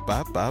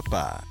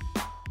 Ba-da-ba-ba-ba.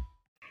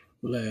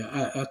 Well,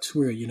 I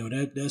swear,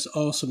 that's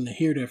awesome to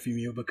hear that from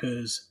you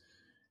because,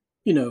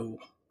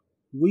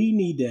 we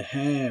need to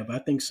have, I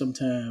think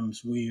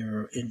sometimes we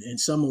are, in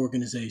some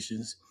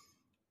organizations,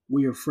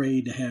 we're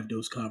afraid to have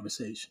those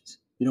conversations.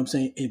 You know what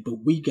I'm saying?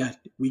 But we got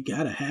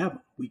to have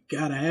them. We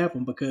got to have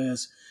them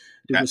because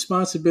the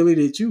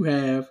responsibility that you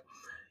have,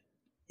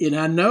 and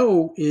I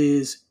know,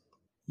 is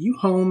you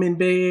home in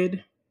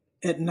bed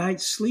at night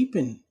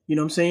sleeping. You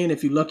know what I'm saying?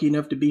 If you're lucky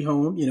enough to be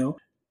home,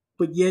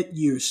 but yet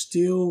you're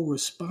still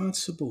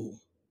responsible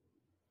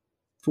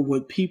for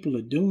what people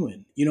are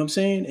doing. You know what I'm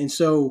saying? And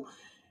so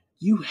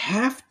you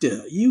have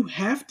to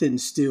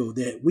instill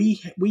that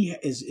we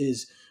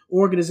as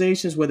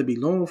organizations, whether it be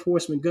law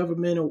enforcement,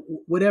 government, or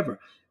whatever,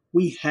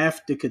 we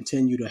have to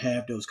continue to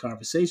have those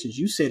conversations.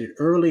 You said it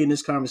early in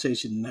this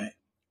conversation tonight.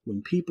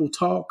 When people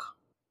talk,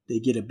 they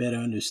get a better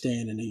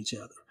understanding of each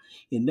other.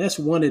 And that's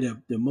one of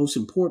the most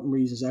important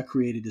reasons I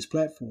created this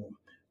platform,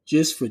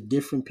 just for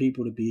different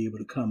people to be able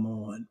to come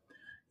on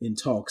and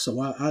talk. So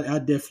I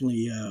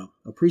definitely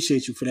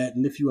appreciate you for that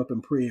and lift you up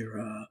in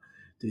prayer,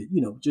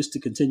 just to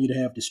continue to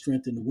have the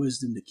strength and the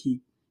wisdom to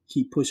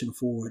keep pushing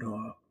forward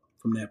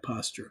from that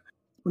posture.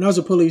 When I was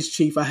a police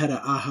chief, I had an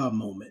aha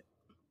moment.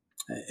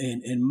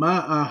 And my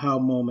aha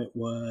moment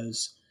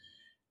was,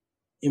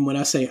 and when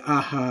I say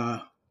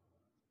aha,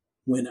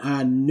 when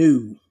I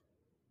knew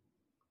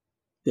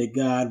that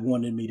God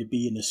wanted me to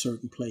be in a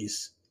certain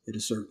place at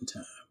a certain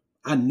time.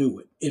 I knew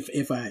it.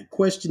 If I had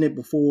questioned it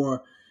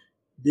before,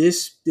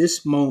 this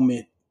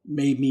moment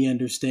made me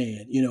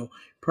understand.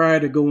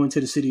 Prior to going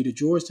to the city of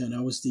Georgetown,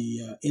 I was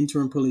the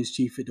interim police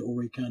chief at the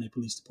Horry County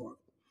Police Department.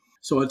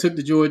 So I took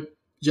the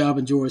job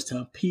in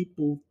Georgetown.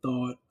 People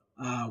thought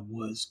I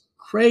was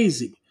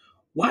crazy.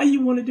 Why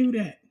you want to do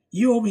that?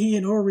 You over here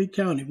in Horry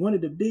County, one of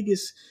the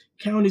biggest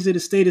counties in the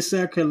state of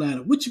South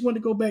Carolina. What you want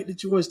to go back to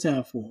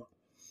Georgetown for?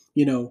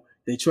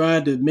 They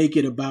tried to make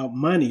it about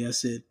money. I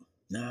said,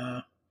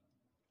 nah,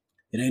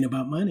 it ain't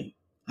about money.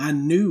 I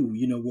knew,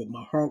 what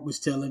my heart was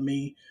telling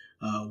me,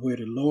 where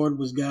the Lord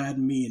was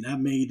guiding me, and I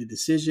made the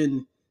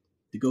decision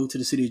to go to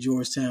the city of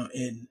Georgetown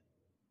and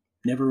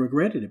never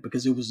regretted it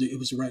because it was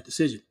the right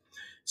decision.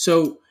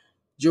 So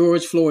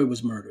George Floyd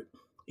was murdered.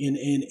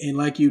 And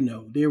like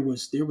there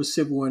was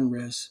civil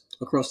unrest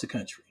across the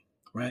country,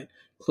 right?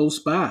 Close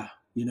by,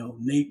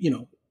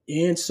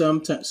 and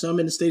some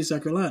in the state of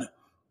South Carolina.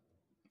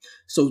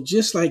 So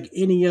just like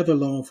any other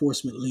law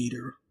enforcement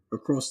leader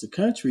across the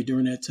country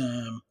during that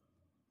time,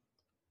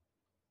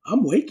 I'm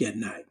awake at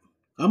night.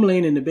 I'm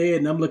laying in the bed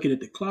and I'm looking at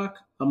the clock.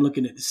 I'm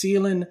looking at the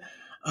ceiling.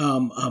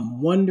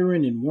 I'm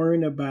wondering and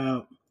worrying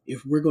about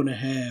if we're going to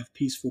have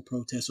peaceful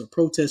protests or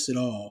protests at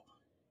all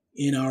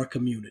in our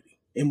community.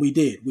 And we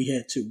did. We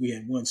had two. We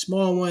had one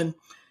small one,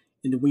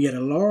 and then we had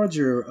a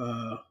larger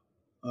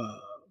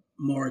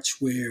march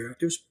where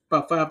there was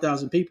about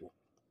 5,000 people.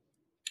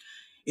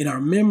 And I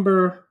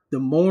remember the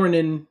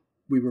morning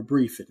we were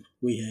briefing.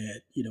 We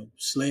had,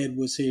 SLED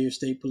was here,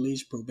 state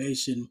police,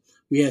 probation.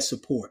 We had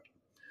support.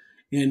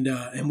 And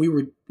we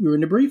were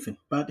in the briefing,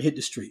 about to hit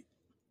the street.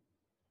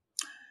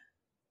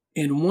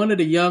 And one of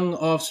the young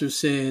officers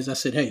says, I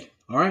said, hey,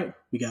 all right,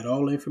 we got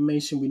all the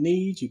information we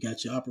need. You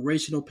got your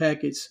operational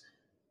packets.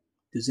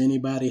 Does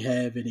anybody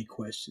have any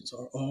questions?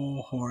 Are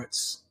all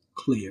hearts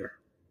clear?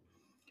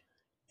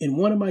 And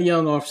one of my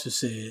young officers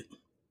said,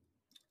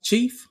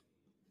 Chief,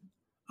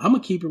 I'm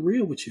going to keep it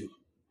real with you.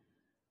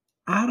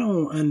 I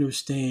don't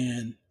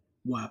understand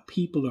why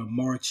people are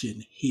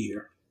marching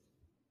here.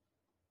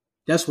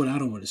 That's what I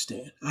don't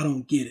understand. I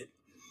don't get it.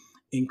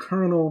 And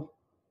Colonel,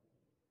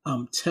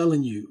 I'm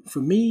telling you, for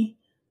me,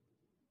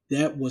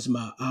 that was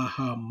my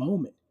aha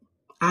moment.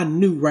 I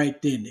knew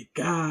right then that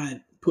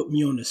God put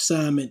me on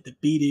assignment to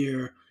be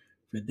there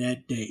for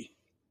that day.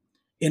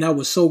 And I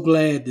was so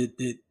glad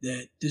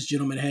that this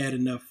gentleman had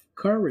enough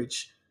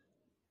courage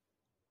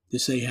to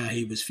say how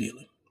he was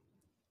feeling.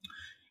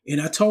 And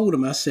I told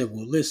him, I said,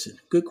 well, listen,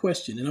 good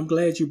question. And I'm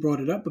glad you brought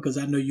it up because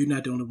I know you're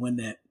not the only one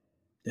that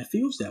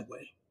feels that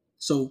way.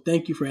 So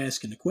thank you for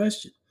asking the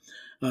question.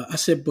 I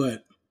said,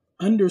 but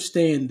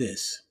understand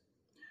this.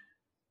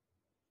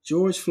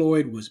 George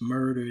Floyd was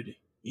murdered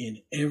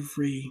in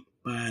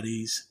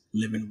everybody's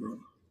living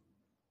room.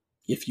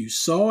 If you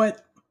saw it,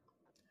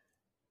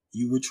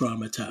 you were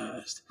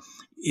traumatized.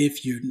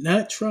 If you're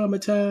not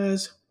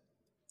traumatized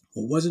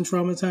or wasn't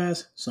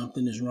traumatized,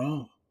 something is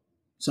wrong.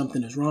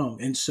 Something is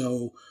wrong. And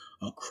so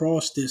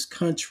across this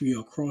country,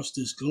 across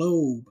this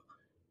globe,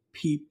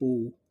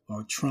 people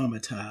are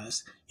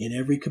traumatized in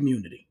every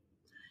community.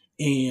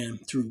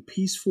 And through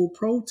peaceful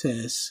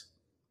protests,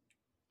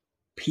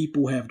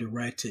 people have the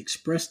right to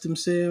express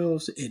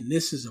themselves. And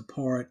this is a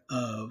part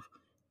of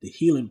the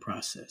healing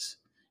process.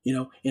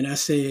 And I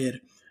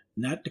said,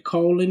 not to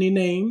call any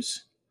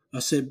names. I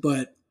said,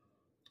 but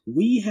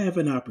we have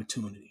an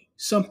opportunity.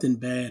 Something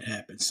bad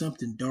happened,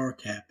 something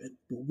dark happened,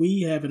 but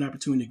we have an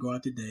opportunity to go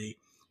out today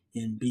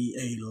and be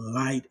a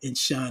light and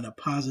shine a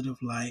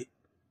positive light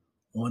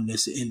on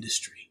this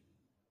industry.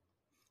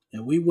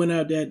 And we went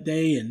out that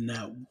day and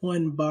not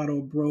one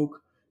bottle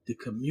broke. The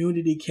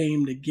community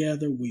came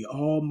together. We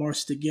all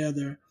marched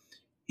together,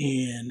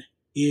 and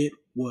it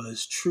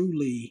was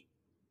truly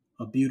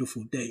a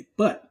beautiful day.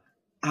 But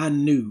I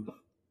knew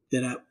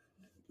that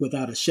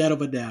without a shadow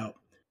of a doubt,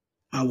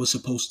 I was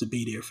supposed to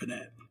be there for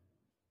that.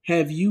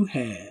 Have you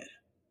had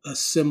a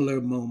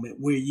similar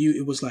moment where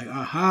it was like,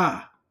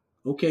 aha,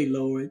 okay,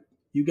 Lord,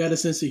 you got a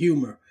sense of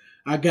humor.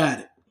 I got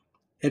it.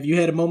 Have you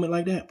had a moment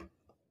like that?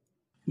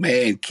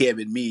 Man,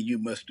 Kevin, me and you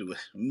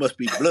must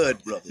be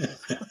blood brothers.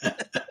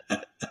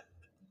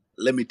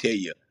 Let me tell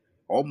you,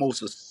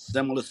 almost a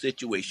similar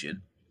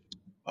situation.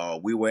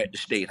 We were at the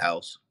State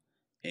House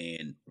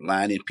and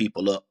lining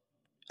people up,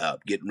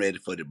 getting ready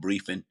for the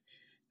briefing,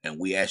 and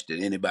we asked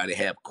did anybody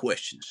have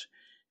questions.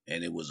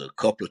 And it was a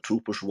couple of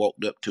troopers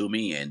walked up to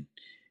me and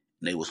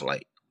they was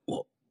like,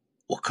 well,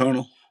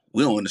 Colonel,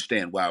 we don't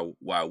understand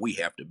why we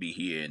have to be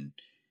here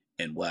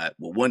and why.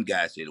 Well, one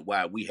guy said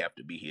why we have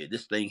to be here.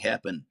 This thing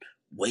happened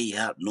way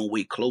out, no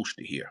way close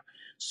to here.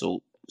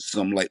 So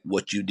some like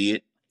what you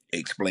did,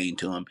 explain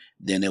to him.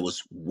 Then there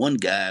was one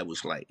guy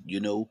was like,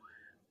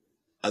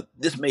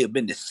 this may have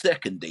been the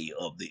second day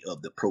of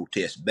the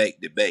protest back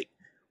to back.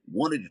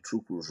 One of the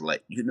troopers was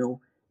like,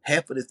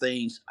 half of the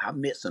things I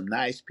met some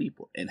nice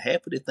people, and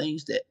half of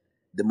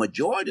the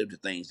majority of the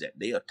things that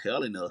they are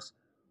telling us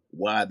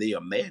why they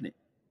are mad,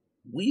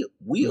 we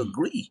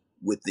agree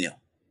with them.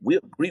 We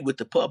agree with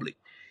the public.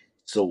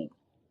 So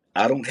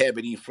I don't have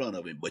it in front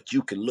of him, but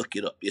you can look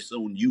it up. It's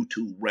on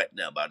YouTube right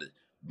now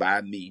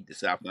by me, the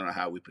South Carolina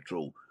Highway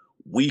Patrol.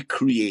 We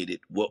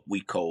created what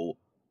we call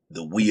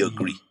the We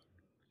Agree.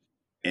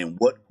 And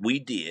what we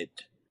did,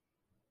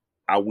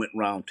 I went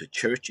around to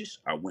churches,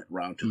 I went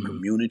around to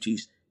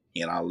communities,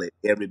 and I let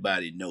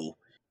everybody know.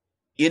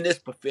 In this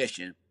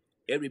profession,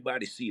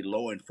 everybody see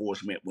law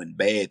enforcement when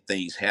bad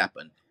things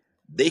happen.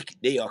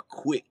 They are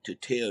quick to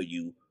tell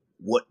you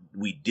what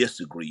we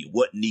disagree,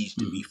 what needs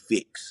to be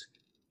fixed.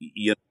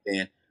 You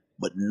understand?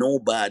 But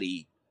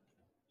nobody,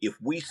 if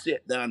we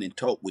sit down and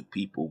talk with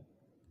people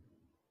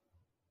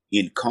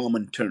in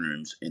common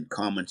terms, in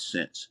common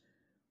sense,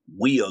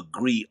 we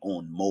agree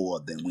on more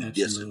than we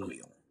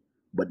disagree on.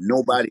 But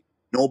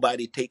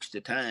nobody takes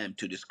the time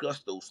to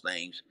discuss those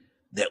things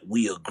that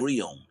we agree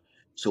on.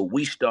 So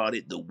we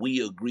started the We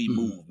Agree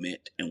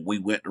movement, and we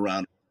went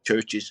around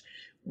churches.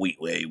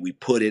 We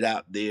put it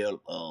out there,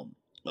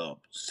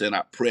 sent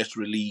out press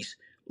release,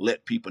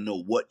 let people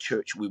know what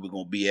church we were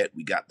going to be at.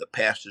 We got the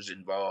pastors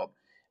involved,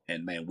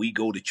 and man, we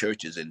go to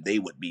churches and they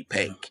would be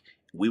packed.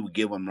 We would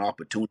give them an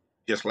opportunity,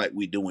 just like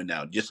we're doing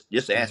now.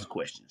 Just ask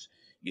questions,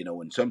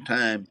 and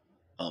sometimes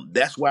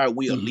that's why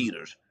we are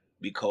leaders,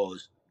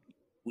 because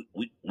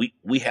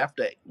we have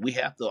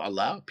to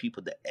allow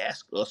people to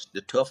ask us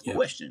the tough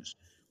questions.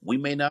 We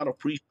may not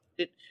appreciate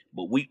it,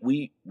 but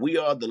we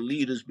are the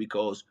leaders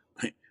because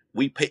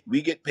we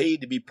get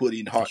paid to be put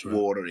in hot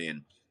water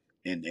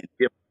and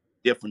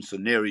different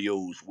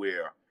scenarios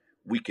where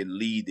we can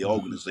lead the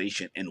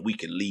organization and we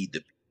can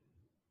lead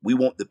we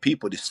want the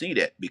people to see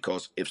that,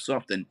 because if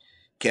something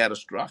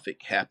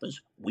catastrophic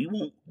happens, we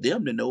want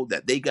them to know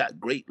that they got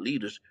great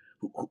leaders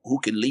who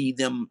can lead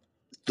them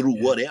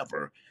through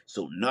whatever.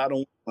 So not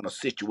only when a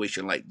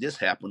situation like this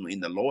happen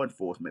in the law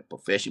enforcement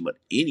profession, but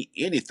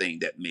anything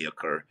that may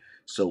occur.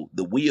 So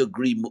the We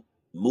Agree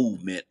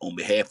movement on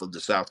behalf of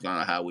the South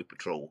Carolina Highway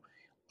Patrol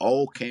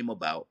all came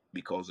about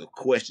because of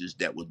questions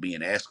that was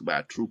being asked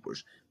by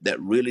troopers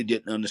that really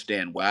didn't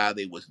understand why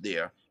they was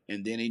there.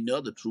 And then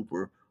another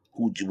trooper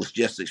who was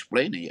just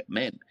explaining it,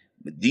 man,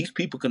 these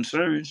people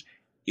concerns,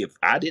 if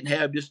I didn't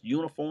have this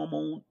uniform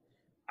on,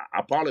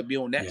 I'll probably be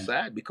on that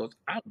side, because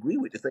I agree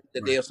with the things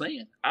that they're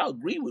saying. I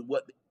agree with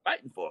what they're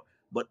fighting for.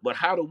 But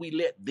how do we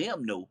let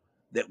them know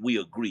that we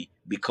agree?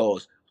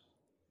 Because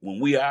when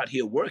we're out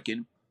here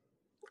working,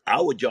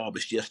 our job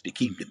is just to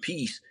keep the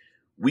peace.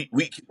 We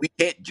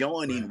can't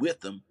join in with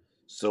them.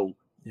 So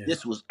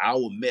this was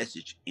our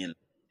message in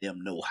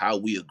them know how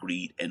we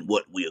agreed and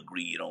what we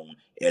agreed on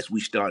as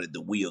we started the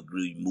We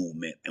Agree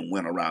movement and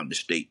went around the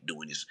state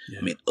doing this.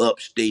 I mean,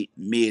 upstate,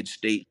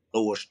 mid-state,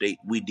 lower state,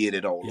 we did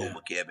it all over,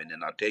 Kevin.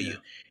 And I'll tell you,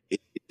 it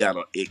got a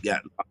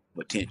lot of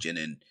attention,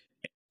 and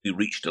we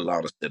reached a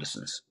lot of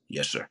citizens.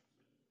 Yes, sir.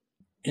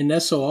 And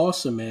that's so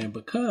awesome, man,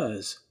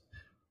 because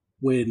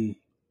when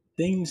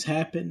things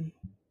happen,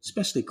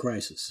 especially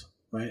crisis,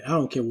 right? I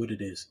don't care what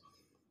it is.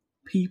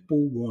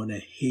 People want to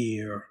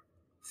hear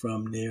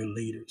from their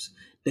leaders.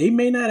 They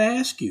may not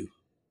ask you,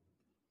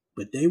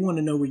 but they want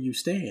to know where you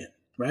stand,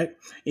 right?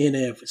 And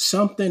if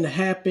something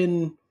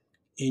happened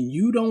and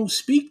you don't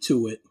speak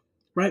to it,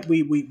 right?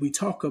 We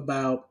talk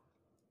about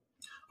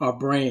our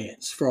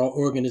brands for our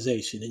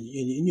organization. And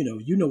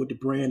you know what the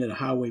brand of the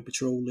Highway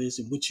Patrol is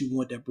and what you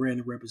want that brand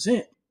to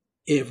represent.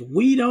 If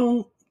we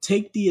don't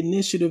take the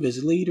initiative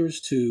as leaders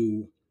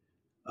to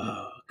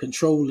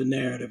control the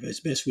narrative as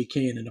best we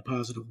can in a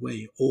positive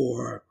way,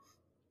 or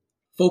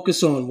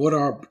focus on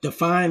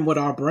define what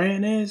our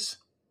brand is,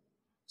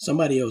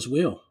 somebody else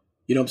will.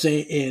 You know what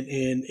I'm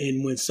saying?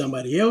 And when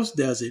somebody else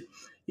does it,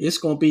 it's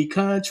going to be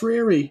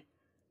contrary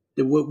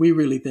to what we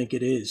really think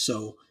it is.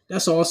 So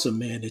that's awesome,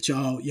 man, that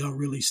y'all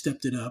really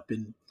stepped it up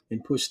and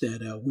pushed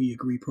that We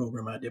Agree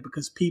program out there,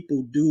 because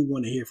people do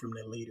want to hear from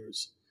their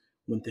leaders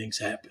when things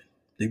happen.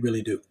 They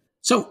really do.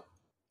 So,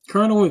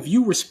 Colonel, if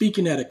you were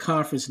speaking at a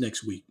conference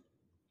next week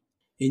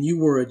and you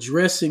were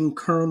addressing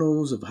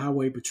colonels of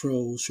highway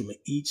patrols from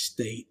each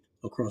state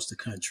across the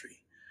country,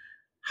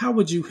 how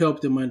would you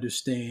help them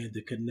understand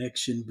the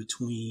connection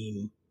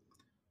between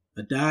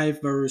a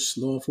diverse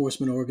law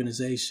enforcement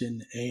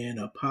organization and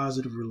a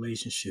positive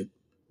relationship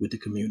with the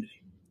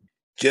community?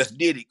 Just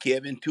did it,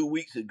 Kevin, 2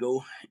 weeks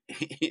ago,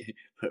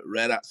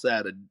 right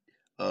outside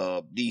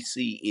of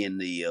D.C. in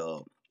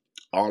the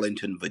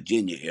Arlington,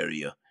 Virginia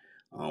area.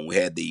 We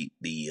had the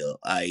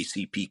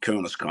IACP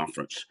Colonels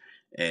Conference,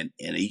 and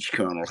each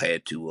colonel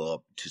had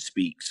to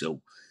speak.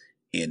 So,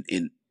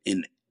 in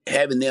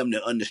having them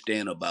to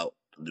understand about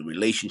the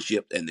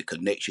relationship and the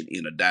connection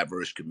in a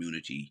diverse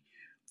community,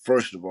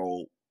 first of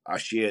all, I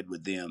shared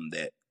with them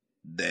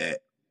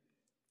that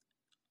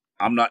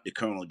I'm not the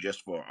colonel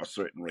just for a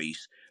certain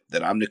race,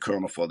 that I'm the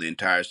colonel for the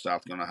entire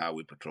South Carolina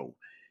Highway Patrol.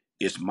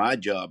 It's my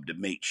job to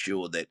make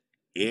sure that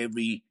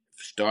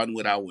starting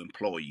with our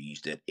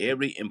employees, that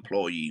every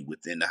employee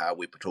within the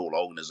Highway Patrol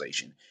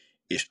organization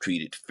is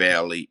treated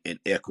fairly and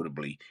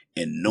equitably,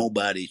 and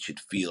nobody should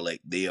feel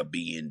like they are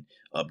being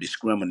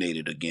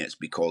discriminated against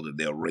because of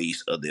their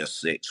race or their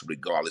sex,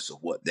 regardless of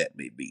what that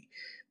may be.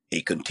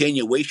 A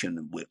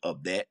continuation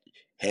of that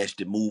has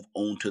to move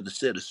on to the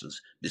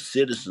citizens. The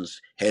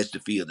citizens has to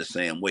feel the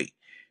same way.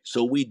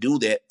 So we do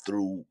that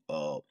through,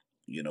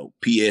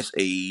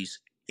 PSAs,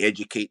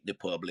 educate the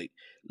public,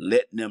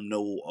 letting them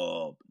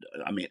know,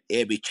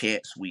 every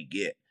chance we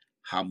get,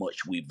 how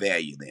much we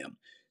value them.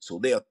 So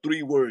there are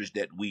 3 words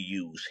that we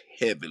use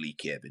heavily,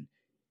 Kevin,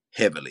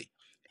 heavily.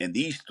 And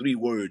these 3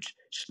 words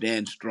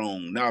stand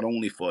strong not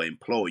only for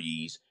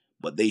employees,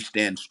 but they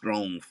stand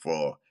strong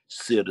for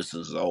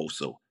citizens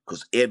also,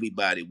 because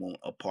everybody want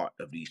a part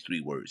of these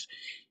 3 words.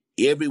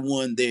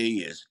 Everyone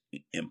there is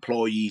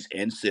employees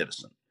and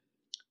citizens.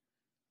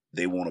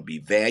 They want to be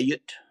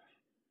valued,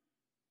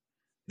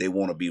 they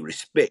want to be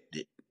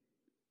respected,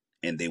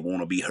 and they want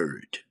to be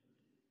heard.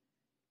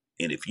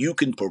 And if you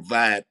can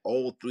provide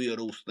all 3 of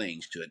those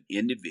things to an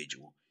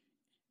individual,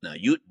 now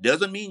you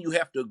doesn't mean you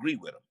have to agree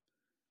with them,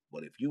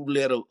 but if you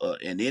let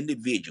an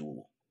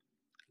individual,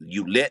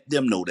 you let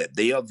them know that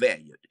they are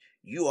valued.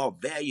 You are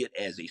valued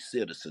as a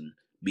citizen,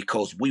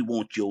 because we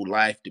want your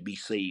life to be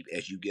saved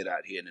as you get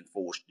out here and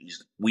enforce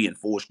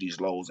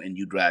these laws and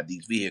you drive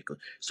these vehicles.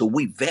 So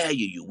we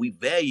value you. We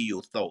value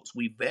your thoughts.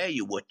 We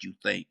value what you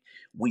think.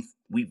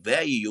 We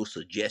value your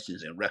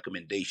suggestions and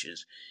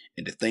recommendations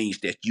and the things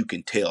that you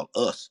can tell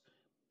us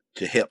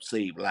to help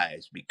save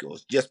lives,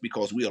 because just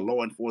because we are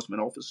law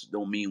enforcement officers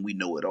don't mean we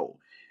know it all.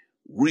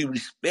 We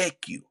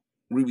respect you.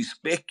 We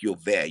respect your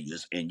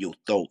values and your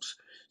thoughts.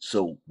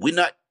 So we're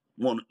not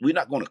going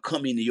to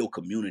come into your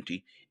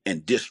community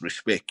and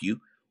disrespect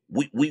you.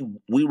 We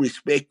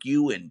respect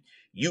you, and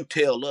you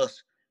tell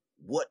us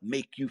what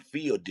make you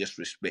feel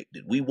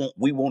disrespected. We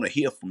want to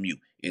hear from you.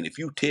 And if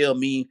you tell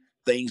me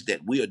things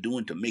that we are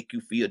doing to make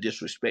you feel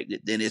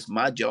disrespected, then it's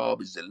my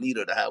job as the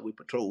leader of the Highway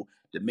Patrol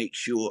to make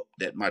sure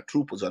that my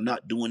troopers are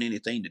not doing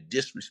anything to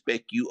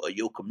disrespect you or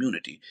your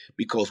community,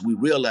 because we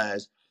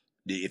realize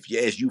that if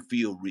as you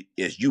feel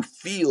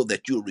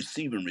that you're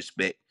receiving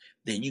respect,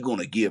 then you're going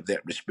to give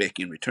that respect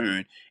in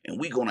return, and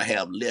we're going to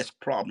have less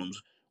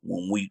problems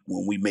when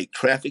we make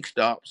traffic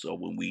stops or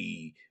when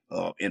we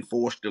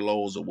enforce the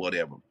laws or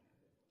whatever.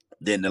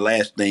 Then the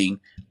last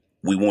thing,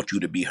 we want you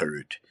to be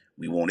heard.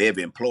 We want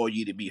every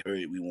employee to be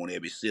heard. We want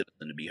every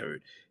citizen to be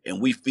heard, and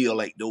we feel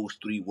like those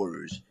 3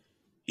 words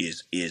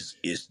is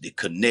the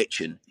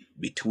connection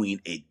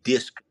between a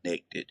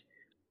disconnected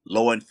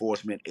law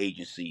enforcement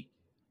agency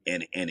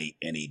and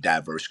a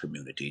diverse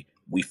community.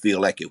 We feel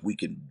like if we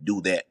can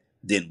do that,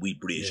 then we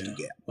bridge the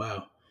gap.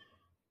 Wow.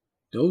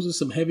 Those are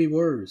some heavy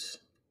words.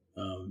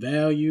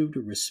 Valued,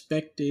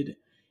 respected,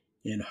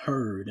 and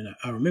heard. And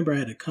I remember I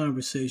had a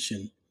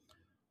conversation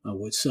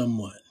with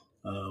someone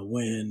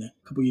when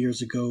a couple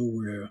years ago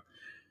where,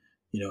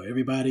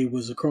 everybody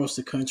was across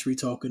the country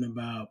talking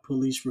about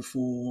police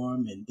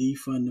reform and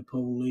defund the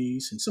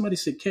police. And somebody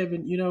said,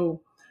 Kevin,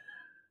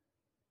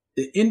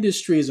 the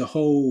industry as a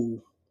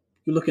whole,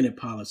 you're looking at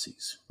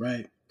policies,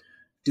 right?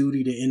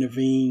 Duty to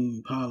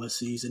intervene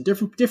policies and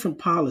different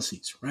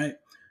policies, right?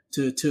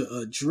 To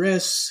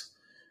address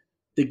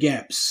the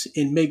gaps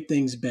and make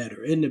things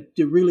better, and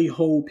to really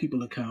hold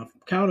people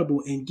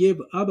accountable and give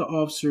other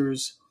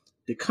officers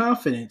the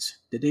confidence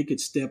that they could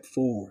step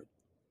forward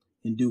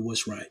and do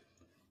what's right.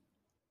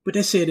 But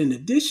they said, in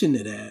addition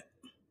to that,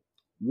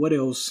 what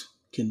else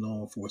can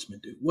law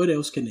enforcement do? What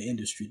else can the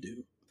industry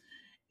do?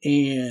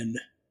 And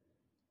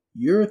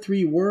your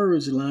 3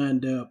 words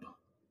lined up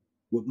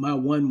with my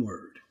 1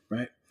 word,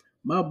 right?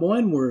 My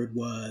 1 word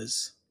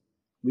was,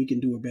 we can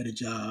do a better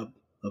job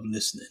of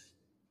listening.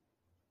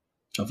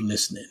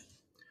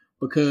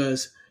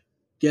 Because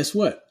guess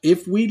what?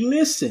 If we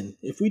listen,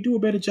 if we do a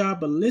better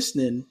job of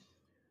listening,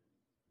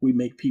 we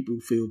make people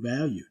feel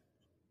valued,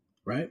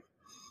 right?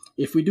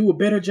 If we do a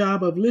better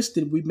job of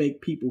listening, we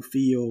make people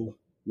feel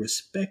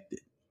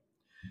respected.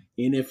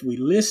 And if we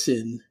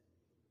listen,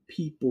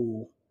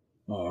 people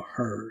are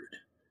heard.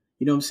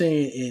 You know what I'm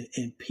saying?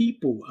 And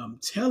people, I'm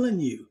telling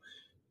you,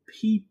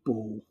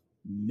 people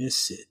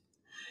miss it.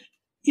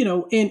 You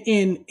know,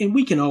 and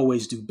we can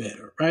always do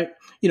better, right?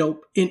 You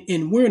know,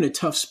 and we're in a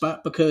tough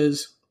spot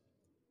because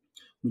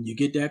when you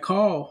get that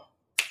call,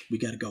 we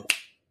got to go,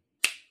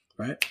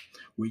 right?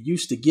 We're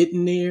used to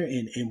getting there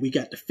and we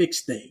got to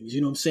fix things.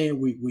 You know what I'm saying?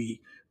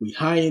 We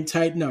high and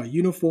tighten our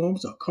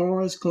uniforms, our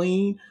cars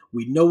clean.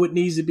 We know what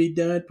needs to be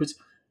done.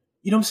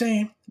 You know what I'm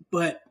saying?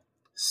 But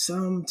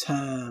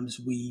sometimes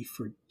we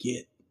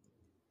forget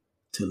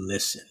to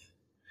listen.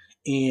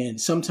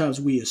 And sometimes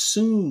we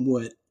assume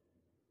what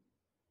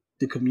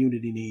the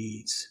community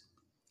needs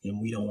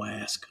and we don't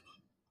ask them.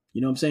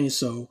 You know what I'm saying?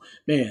 So,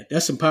 man,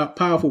 that's some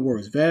powerful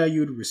words.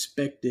 Valued,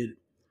 respected,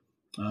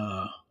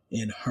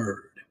 and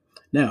heard.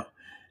 Now,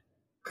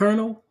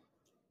 Colonel,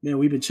 man,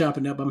 we've been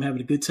chopping up. I'm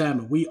having a good time,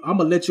 and I'm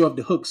gonna let you off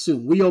the hook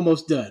soon. We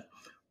almost done,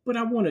 but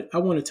I want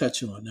to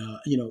touch on.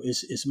 You know,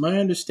 it's my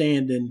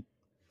understanding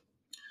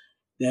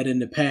that in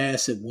the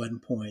past, at one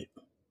point,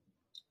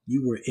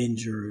 you were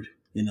injured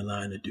in the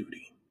line of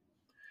duty,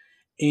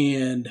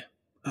 and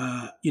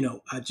you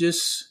know,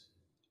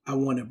 I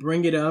want to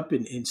bring it up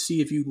and see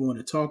if you want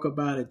to talk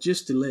about it,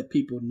 just to let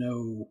people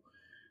know,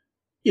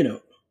 you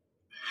know,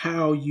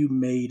 how you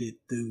made it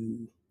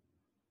through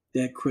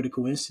that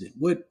critical incident.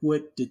 What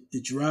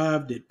the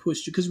drive that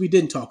pushed you? Because we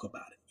didn't talk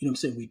about it. You know what I'm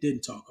saying? We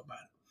didn't talk about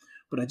it.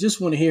 But I just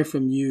want to hear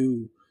from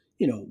you,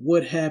 you know,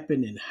 what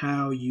happened and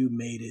how you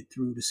made it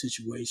through the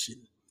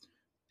situation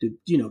to,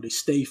 you know, to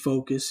stay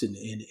focused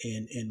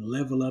and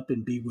level up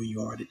and be where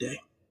you are today.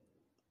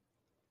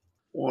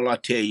 Well, I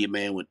tell you,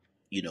 man,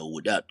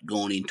 without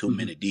going into Mm-hmm.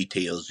 many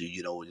details,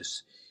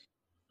 it's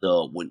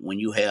when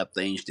you have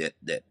things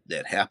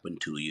that happen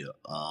to you,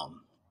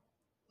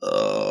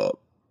 uh,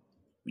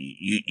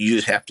 you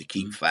just have to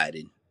keep Mm-hmm.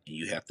 fighting, and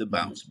you have to Mm-hmm.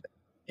 bounce back.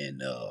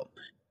 And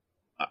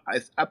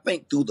I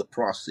think through the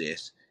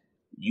process,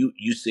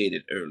 you said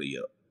it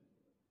earlier.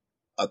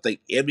 I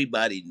think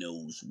everybody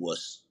knows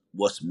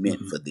what's meant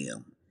Mm-hmm. for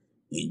them,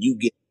 and you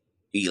get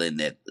the feeling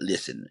that,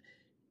 listen,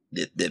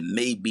 that there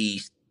may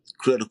be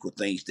critical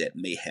things that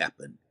may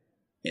happen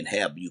and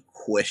have you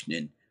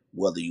questioning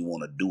whether you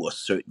want to do a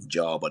certain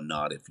job or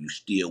not, if you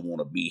still want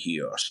to be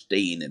here or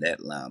staying in that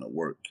line of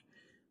work.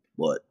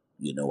 But,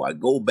 I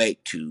go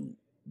back to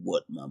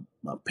what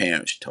my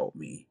parents taught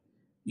me.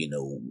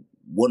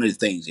 One of the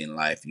things in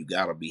life, you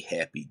got to be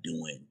happy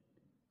doing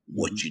Mm-hmm.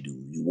 what you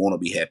do. You want to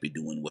be happy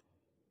doing what,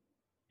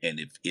 and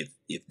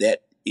if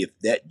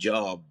that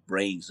job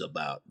brings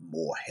about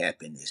more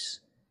happiness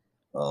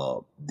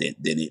than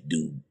it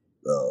do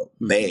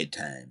Mm-hmm. bad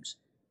times,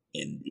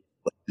 and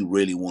what you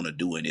really want to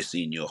do, and it's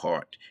in your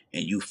heart,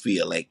 and you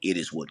feel like it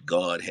is what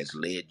God has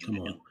led you Come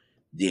to on. do,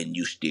 then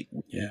you stick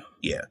with it. Yeah.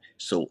 Yeah.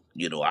 So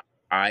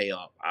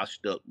I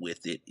stuck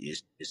with it.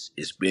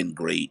 It's been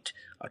great.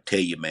 I tell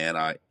you, man,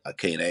 I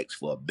can't ask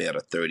for a better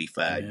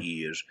 35 Amen.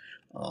 years.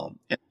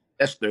 And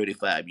that's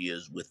 35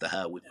 years with the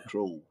Highway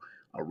Patrol.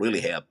 I really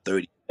have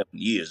 37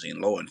 years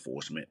in law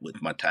enforcement with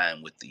my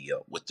time with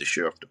the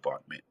sheriff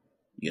department.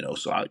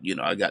 So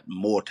I got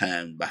more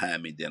time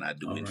behind me than I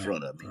do All in right.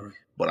 front of me. All right.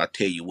 But I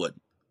tell you what,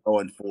 law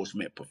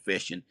enforcement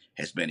profession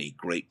has been a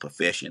great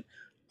profession.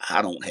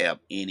 I don't have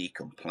any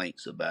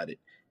complaints about it,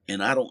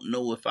 and I don't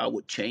know if I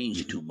would change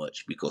Mm-hmm. too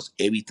much, because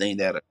everything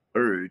that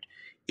occurred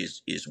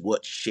is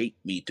what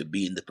shaped me to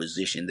be in the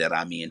position that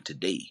I'm in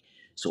today.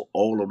 So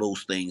all of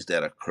those things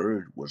that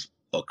occurred was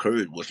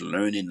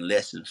learning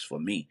lessons for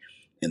me,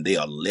 and they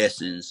are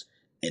lessons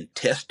and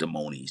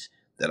testimonies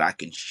that I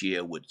can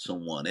share with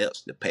someone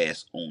else to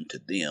pass on to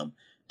them,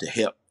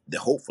 to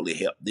hopefully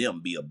help them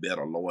be a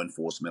better law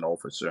enforcement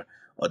officer,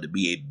 or to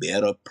be a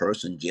better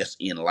person just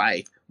in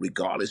life,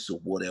 regardless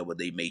of whatever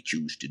they may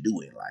choose to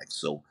do in life.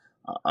 So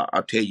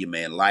I'll tell you,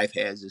 man, life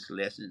has its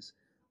lessons.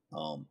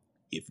 Um,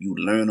 if you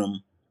learn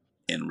them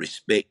and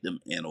respect them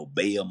and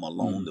obey them Mm-hmm.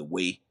 along the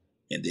way,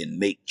 and then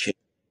make change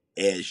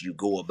as you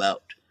go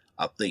about,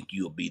 I think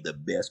you'll be the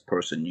best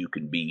person you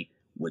can be,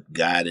 with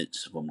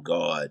guidance from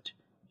God,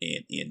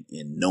 and in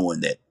knowing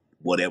that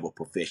whatever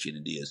profession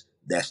it is,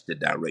 that's the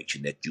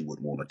direction that you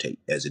would want to take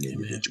as an Amen.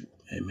 individual.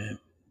 Amen.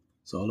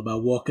 It's all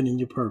about walking in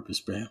your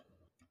purpose, man.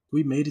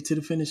 We made it to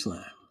the finish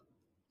line.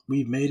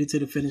 We've made it to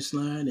the finish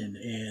line,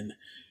 and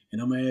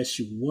I'm gonna ask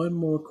you one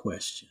more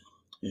question.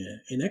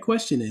 And that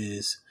question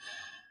is,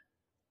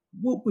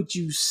 what would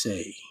you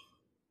say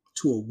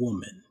to a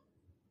woman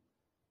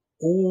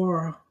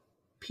or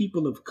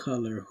people of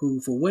color who,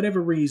 for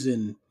whatever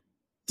reason,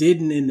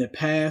 didn't in the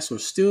past or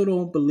still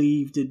don't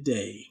believe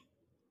today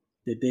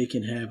that they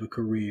can have a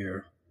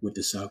career with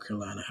the South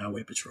Carolina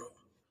Highway Patrol?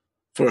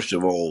 First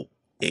of all,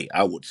 hey,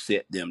 I would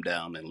sit them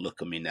down and look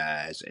them in the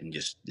eyes and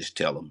just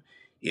tell them,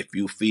 if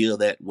you feel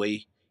that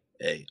way,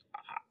 hey,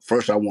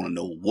 first I want to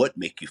know what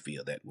make you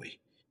feel that way.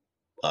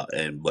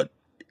 But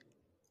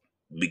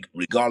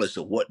regardless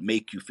of what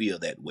make you feel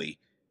that way,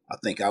 I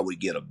think I would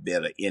get a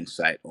better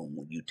insight on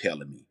what you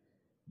telling me.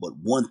 But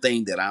one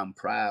thing that I'm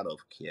proud of,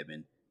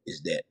 Kevin,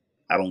 is that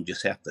I don't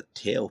just have to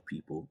tell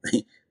people;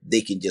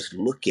 they can just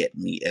look at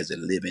me as a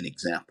living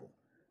example,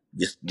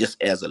 just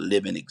as a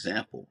living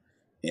example.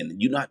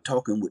 And you're not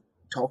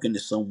talking to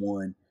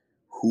someone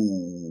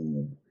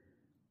who,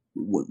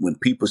 when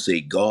people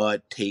say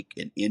God take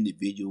an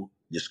individual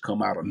just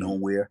come out of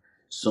nowhere,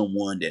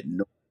 someone that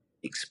no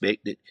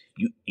expected,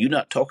 you're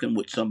not talking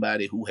with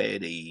somebody who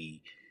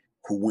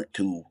went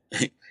to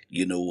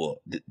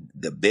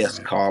the best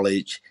Right.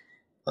 college.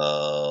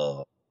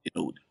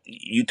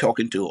 You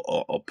talking to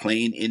a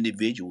plain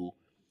individual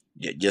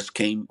that just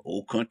came,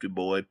 old country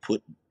boy,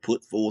 put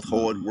forth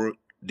hard work,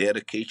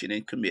 dedication,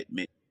 and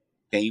commitment.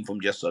 Came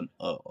from just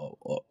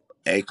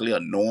actually a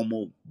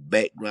normal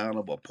background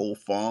of a poor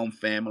farm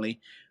family,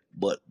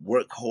 but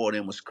worked hard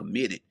and was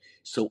committed.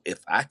 So if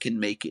I can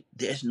make it,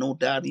 there's no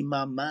doubt in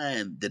my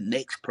mind the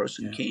next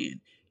person Yeah.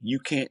 can. You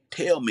can't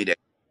tell me that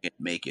you can't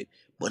make it,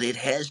 but it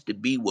has to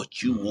be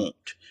what you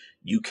want.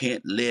 You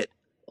can't let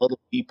other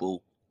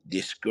people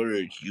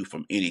discourage you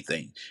from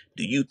anything.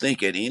 Do you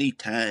think at any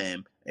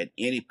time, at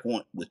any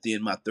point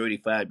within my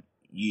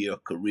 35-year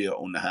career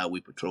on the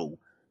Highway Patrol,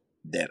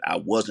 that I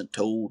wasn't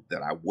told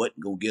that I wasn't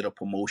going to get a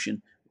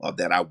promotion, or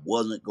that I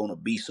wasn't going to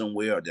be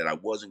somewhere, or that I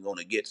wasn't going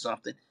to get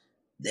something?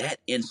 That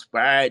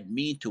inspired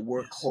me to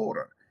work Yes.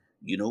 harder.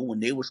 When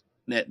they was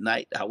that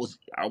night, I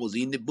was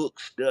in the book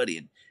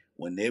studying.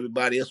 When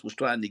everybody else was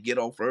trying to get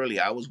off early,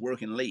 I was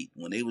working late.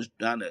 When they was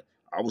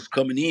I was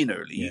coming in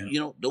early.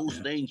 Yeah. Those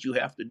Yeah. things you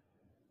have to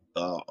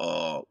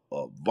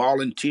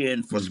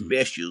volunteering for Mm-hmm.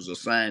 specials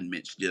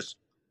assignments. Just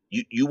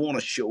you want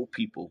to show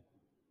people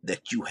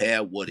that you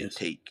have what it Yes.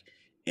 take,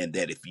 and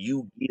that if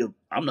you give,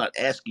 I'm not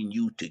asking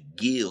you to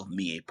give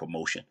me a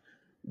promotion.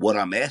 What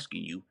I'm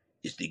asking you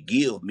is to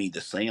give me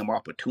the same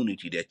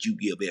opportunity that you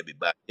give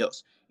everybody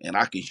else, and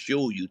I can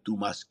show you through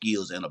my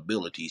skills and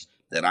abilities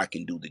that I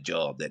can do the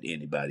job that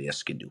anybody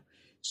else can do.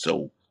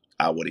 So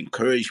I would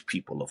encourage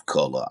people of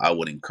color. I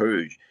would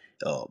encourage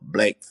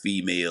black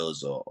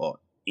females, or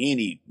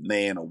any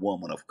man or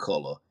woman of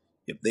color,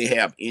 if they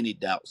have any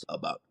doubts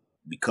about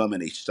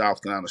becoming a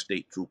South Carolina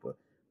State Trooper,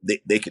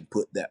 they can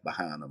put that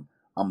behind them.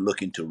 I'm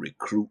looking to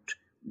recruit.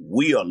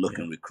 We are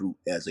looking Yeah. to recruit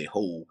as a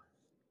whole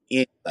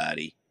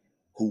anybody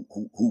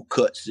who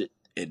cuts it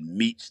and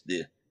meets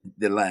the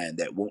line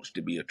that wants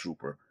to be a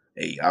trooper.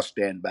 Hey, I'll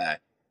stand by.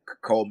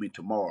 Call me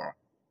tomorrow,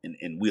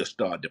 and we'll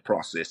start the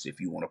process. If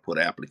you want to put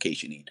an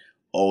application in,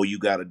 all you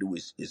got to do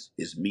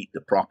is meet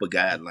the proper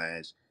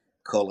guidelines.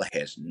 Color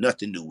has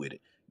nothing to do with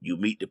it. You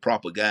meet the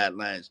proper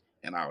guidelines,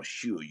 and I'll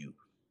assure you,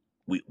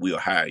 we'll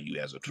hire you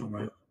as a All right.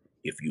 trooper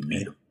if you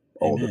meet them.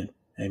 Amen.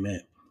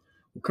 Amen.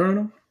 Well,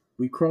 Colonel,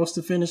 we crossed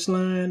the finish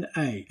line.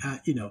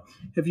 Have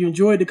you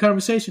enjoyed the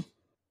conversation?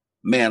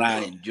 Man,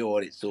 I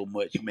enjoyed it so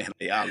much, man.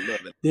 I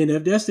love it. Then,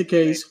 if that's the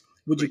case,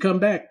 would you come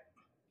back?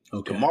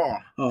 Okay. Tomorrow.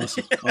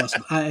 Awesome.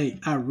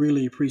 I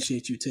really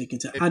appreciate you taking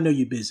time. I know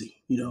you're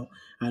busy.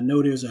 I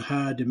know there's a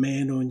high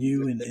demand on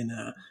you, and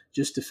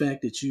just the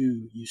fact that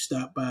you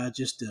stopped by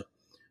just to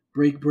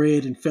break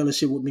bread and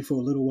fellowship with me for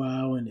a little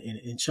while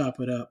and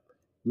chop it up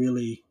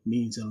really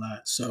means a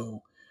lot.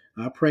 So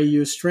I pray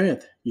your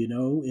strength,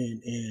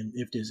 and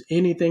if there's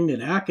anything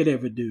that I could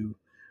ever do,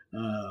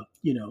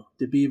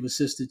 to be of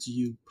assistance to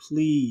you,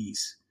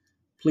 please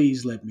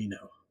let me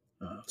know.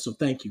 So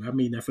thank you. I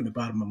mean that from the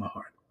bottom of my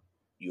heart.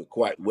 You're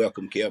quite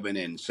welcome, Kelvin,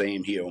 and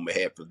same here on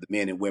behalf of the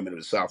men and women of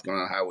the South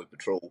Carolina Highway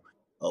Patrol.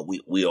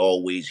 We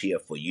always here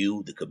for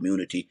you, the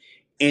community.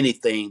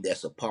 Anything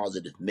that's a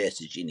positive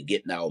message in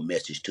getting our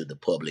message to the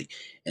public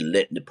and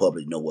letting the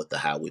public know what the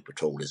Highway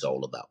Patrol is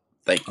all about.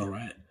 Thank you. All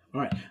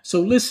right.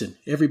 So listen,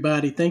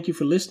 everybody, thank you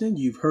for listening.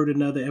 You've heard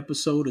another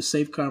episode of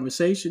Safe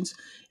Conversations.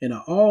 And I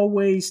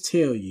always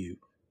tell you,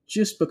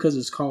 just because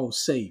it's called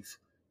safe,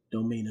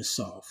 don't mean it's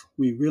soft.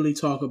 We really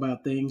talk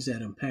about things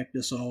that impact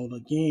us all,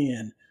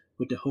 again,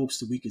 with the hopes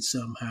that we could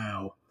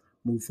somehow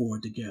move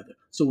forward together.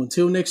 So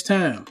until next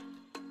time,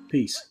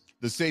 peace.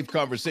 The Safe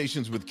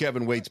Conversations with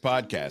Kevin Waits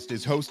podcast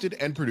is hosted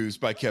and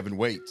produced by Kevin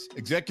Waits.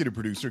 Executive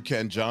producer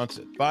Ken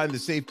Johnson. Find the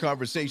Safe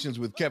Conversations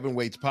with Kevin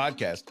Waits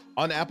podcast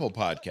on Apple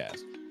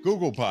Podcasts,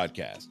 Google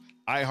Podcasts,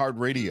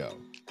 iHeartRadio,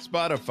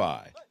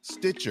 Spotify,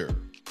 Stitcher,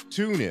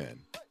 TuneIn,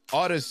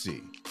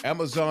 Odyssey,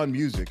 Amazon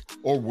Music,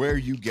 or where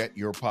you get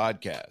your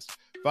podcasts.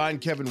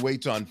 Find Kevin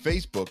Waits on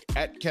Facebook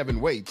at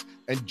Kevin Waits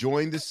and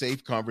join the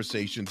Safe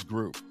Conversations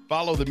group.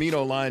 Follow the Mean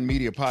Line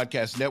Media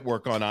Podcast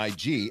Network on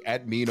IG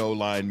at Mean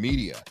Line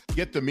Media.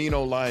 Get the Mean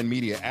Line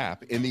Media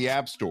app in the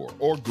App Store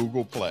or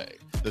Google Play.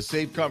 The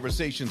Safe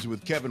Conversations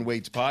with Kevin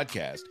Waits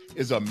podcast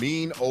is a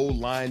Mean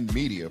Line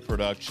Media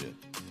production.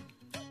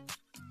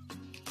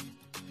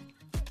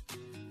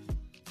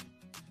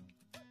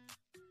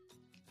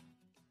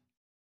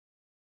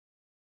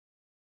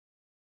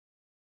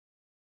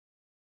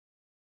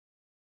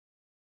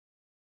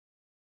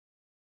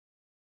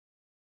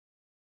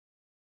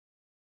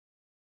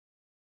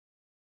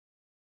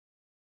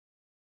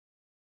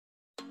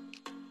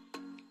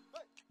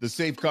 The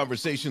Safe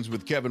Conversations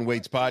with Kevin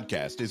Waits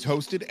podcast is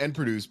hosted and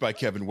produced by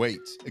Kevin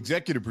Waits.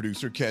 Executive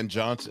producer Ken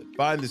Johnson.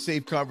 Find the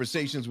Safe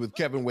Conversations with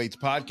Kevin Waits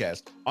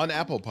podcast on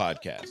Apple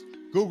Podcasts,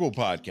 Google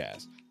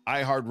Podcasts,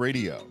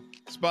 iHeartRadio,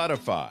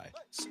 Spotify,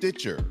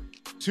 Stitcher,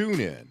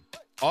 TuneIn,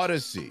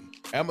 Odyssey,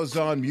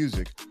 Amazon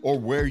Music, or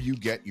where you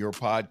get your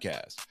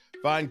podcasts.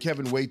 Find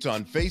Kevin Waits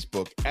on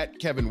Facebook at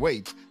Kevin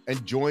Waits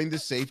and join the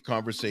Safe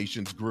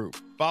Conversations group.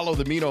 Follow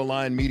the Mean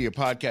Line Media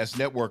Podcast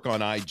Network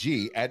on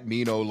IG at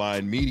Mean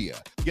Line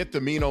Media. Get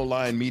the Mean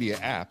Line Media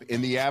app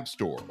in the App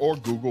Store or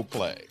Google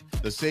Play.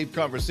 The Safe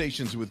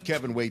Conversations with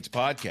Kevin Waits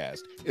podcast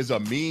is a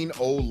Mean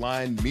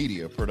Line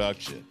Media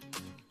production.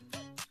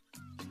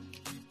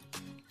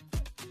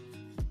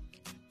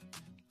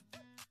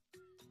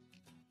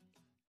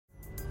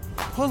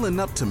 Pulling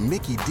up to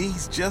Mickey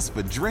D's just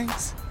for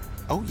drinks?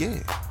 Oh yeah,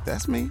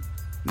 that's me.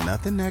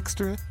 Nothing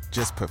extra,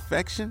 just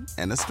perfection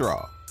and a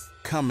straw.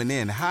 Coming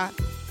in hot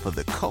for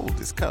the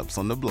coldest cups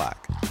on the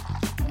block.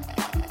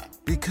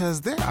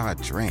 Because there are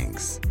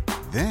drinks.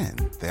 Then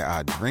there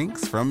are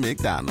drinks from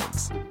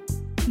McDonald's.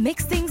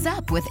 Mix things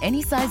up with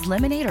any size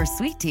lemonade or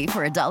sweet tea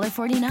for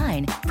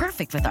 $1.49.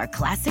 Perfect with our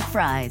classic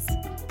fries.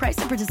 Price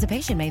and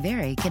participation may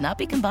vary. Cannot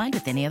be combined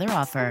with any other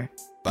offer.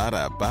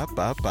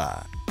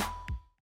 Ba-da-ba-ba-ba.